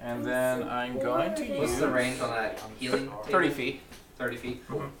 And then I'm going to use... What's the range on that healing table? 30 feet. 30 feet?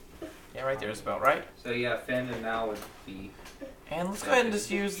 Cool. Yeah, right there is about right. So yeah, Finn and Mal would be... And let's go ahead and just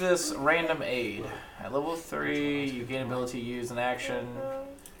use this random aid. At level 3, you gain ability to use an action.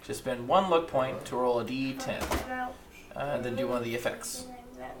 Just spend 1 luck point to roll a d10. And then do one of the effects.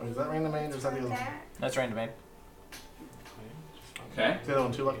 Wait, is that random aid or is that the other one? That's random aid. Okay. Is the other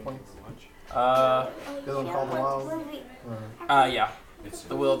one 2 luck points? Uh, The other one called the wild? Or... yeah. It's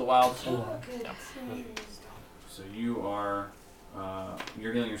The Will of the Wild. So you are.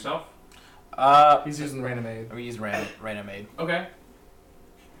 You're healing yourself. He's using random aid. We use random aid. Okay.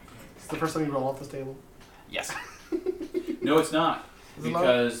 It's the first time you roll off this table? Yes. No, it's not. Is it not?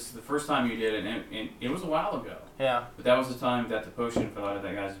 Because the first time you did it, and it was a while ago. Yeah. But that was the time that the potion fell out of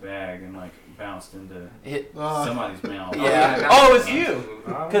that guy's bag and like bounced into Hit. somebody's mouth. Yeah. Oh, it was you.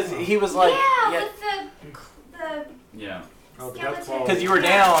 Because he was like... Yeah, with the Yeah. Oh, the death claw. Because you were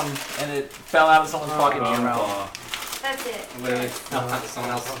down and it fell out of someone's pocket in your Bone mouth. claw. that's it. Literally fell out of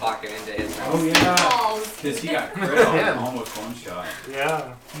someone else's pocket into his mouth. Oh yeah. Balls. Because he got crit on him, almost one shot.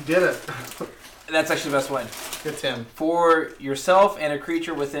 Yeah. You did it. That's actually the best one. Good 10. For yourself and a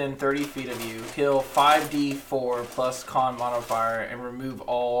creature within 30 feet of you, heal 5d4 plus con modifier and remove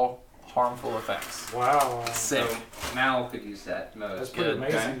all harmful effects. Wow. Sick. So Mal could use that most. That's pretty Good.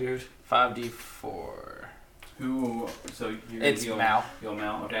 amazing, dude. 5d4. Who? So you're It's heal Mal. Heal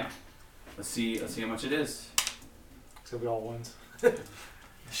Mal. Okay. Let's see how much it is. It's gonna be all ones.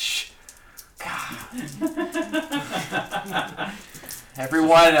 Shh.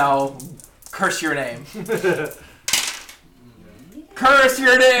 Everyone, I'll curse your name. Curse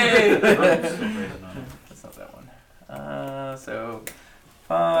your name! That's not that one. So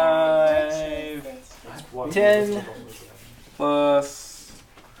 5 What? 10 plus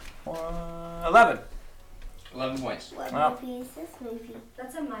 1, 11. 11 points. What Well. movie is this movie?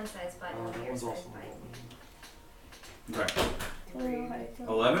 That's a my size button, not That your one's size also button. Okay.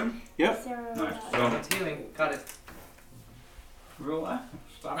 11. Yep. Nice. It's healing. Got it. Relax.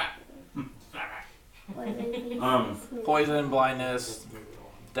 Stop it. Stop What movie is Um, this movie? Poison, blindness,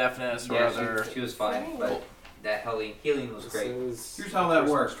 deafness, or Yeah, other. she was fine, but that healing was great. Here's how that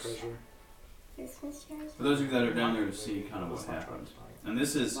works. Christmas treasure? For those of you that are down there to see kind of what happened. And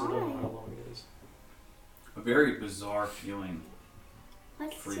this is I don't know how long it is. a very bizarre feeling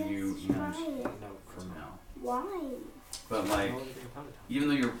Let's for just you try and it. for now. Why? But like, even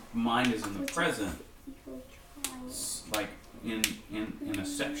though your mind is in the present, You can try it. like in a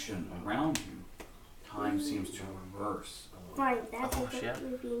section around you, time seems to reverse. Right, that's Oh, a good shit.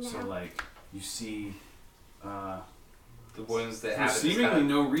 movie now. So like you see, The ones that for have this seemingly kind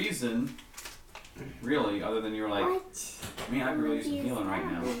no reason, really, other than you're like, What? man, I could really use some healing right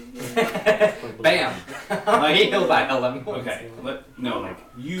now. of bam. Like healed by 11 points. Okay, like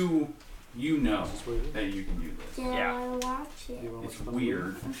you know that you can do this. Do Yeah. I want to watch it? It's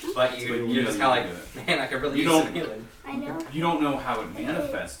weird, But but you're you just know kind you of can like, man, I could really You use don't- some healing. I know. You don't know how it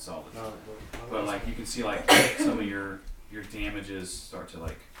manifests all the time, but like you can see like some of your damages start to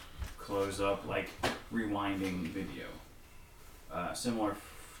like close up, like rewinding video. Similar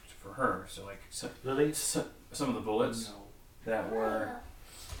for her. So like Lily? some of the bullets that were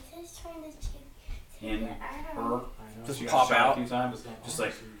I'm just trying to check. in it her out. just Just got pop shot out. a few times, just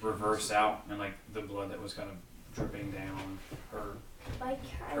like reverse out, and like the blood that was kind of dripping down her Like,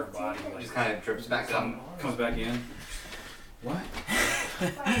 I her body, did like Just kind of drips back up. comes back in. What?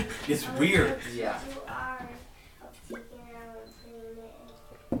 it. It's weird. Yeah. You are taking it out and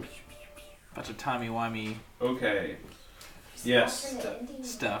putting it Bunch of timey-wimey. Okay. Yes.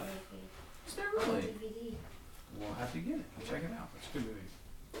 Stuff. Is there really? We'll have to get it. Check it out. It's a good movie.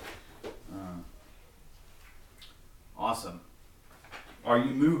 Awesome. Are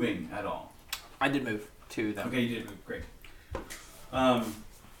you moving at all? I did move to them. Okay, you did move. Great. The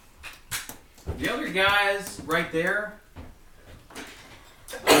other guys right there.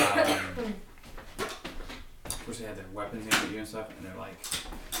 Of course, they had their weapons aimed at you and stuff, and they're like,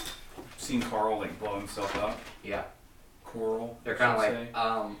 seeing Carl like blow himself up. Yeah. Coral. They're kind of should like,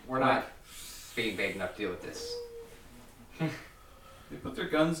 say. we're not being big enough to deal with this. They put their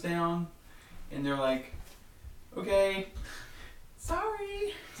guns down, and they're like, okay,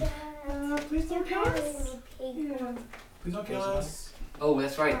 sorry. Please don't kill us. Please don't kill us. Oh,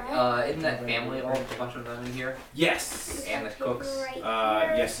 that's right. Isn't that family of a bunch of them in here? Yes. And the cooks?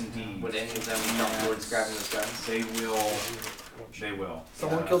 Yes, indeed. Would any of them jump towards grabbing those guns? They will. They will.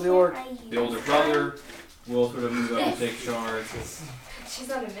 Someone killed the orc. The older brother will sort of move up and take charge. She's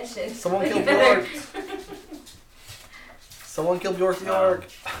on a mission. Someone killed the orc. Someone killed York the orc.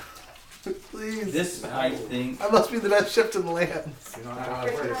 Please. This, I think, I must be the best shift in the land. You don't have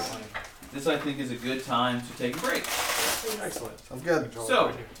to worry about it. this I think is a good time to take a break. Excellent. Sounds good.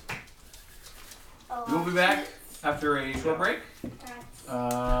 So, we'll be back after a short break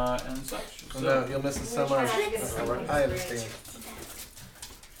and such. Oh, no, you'll miss it so much. I I understand.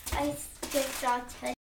 just got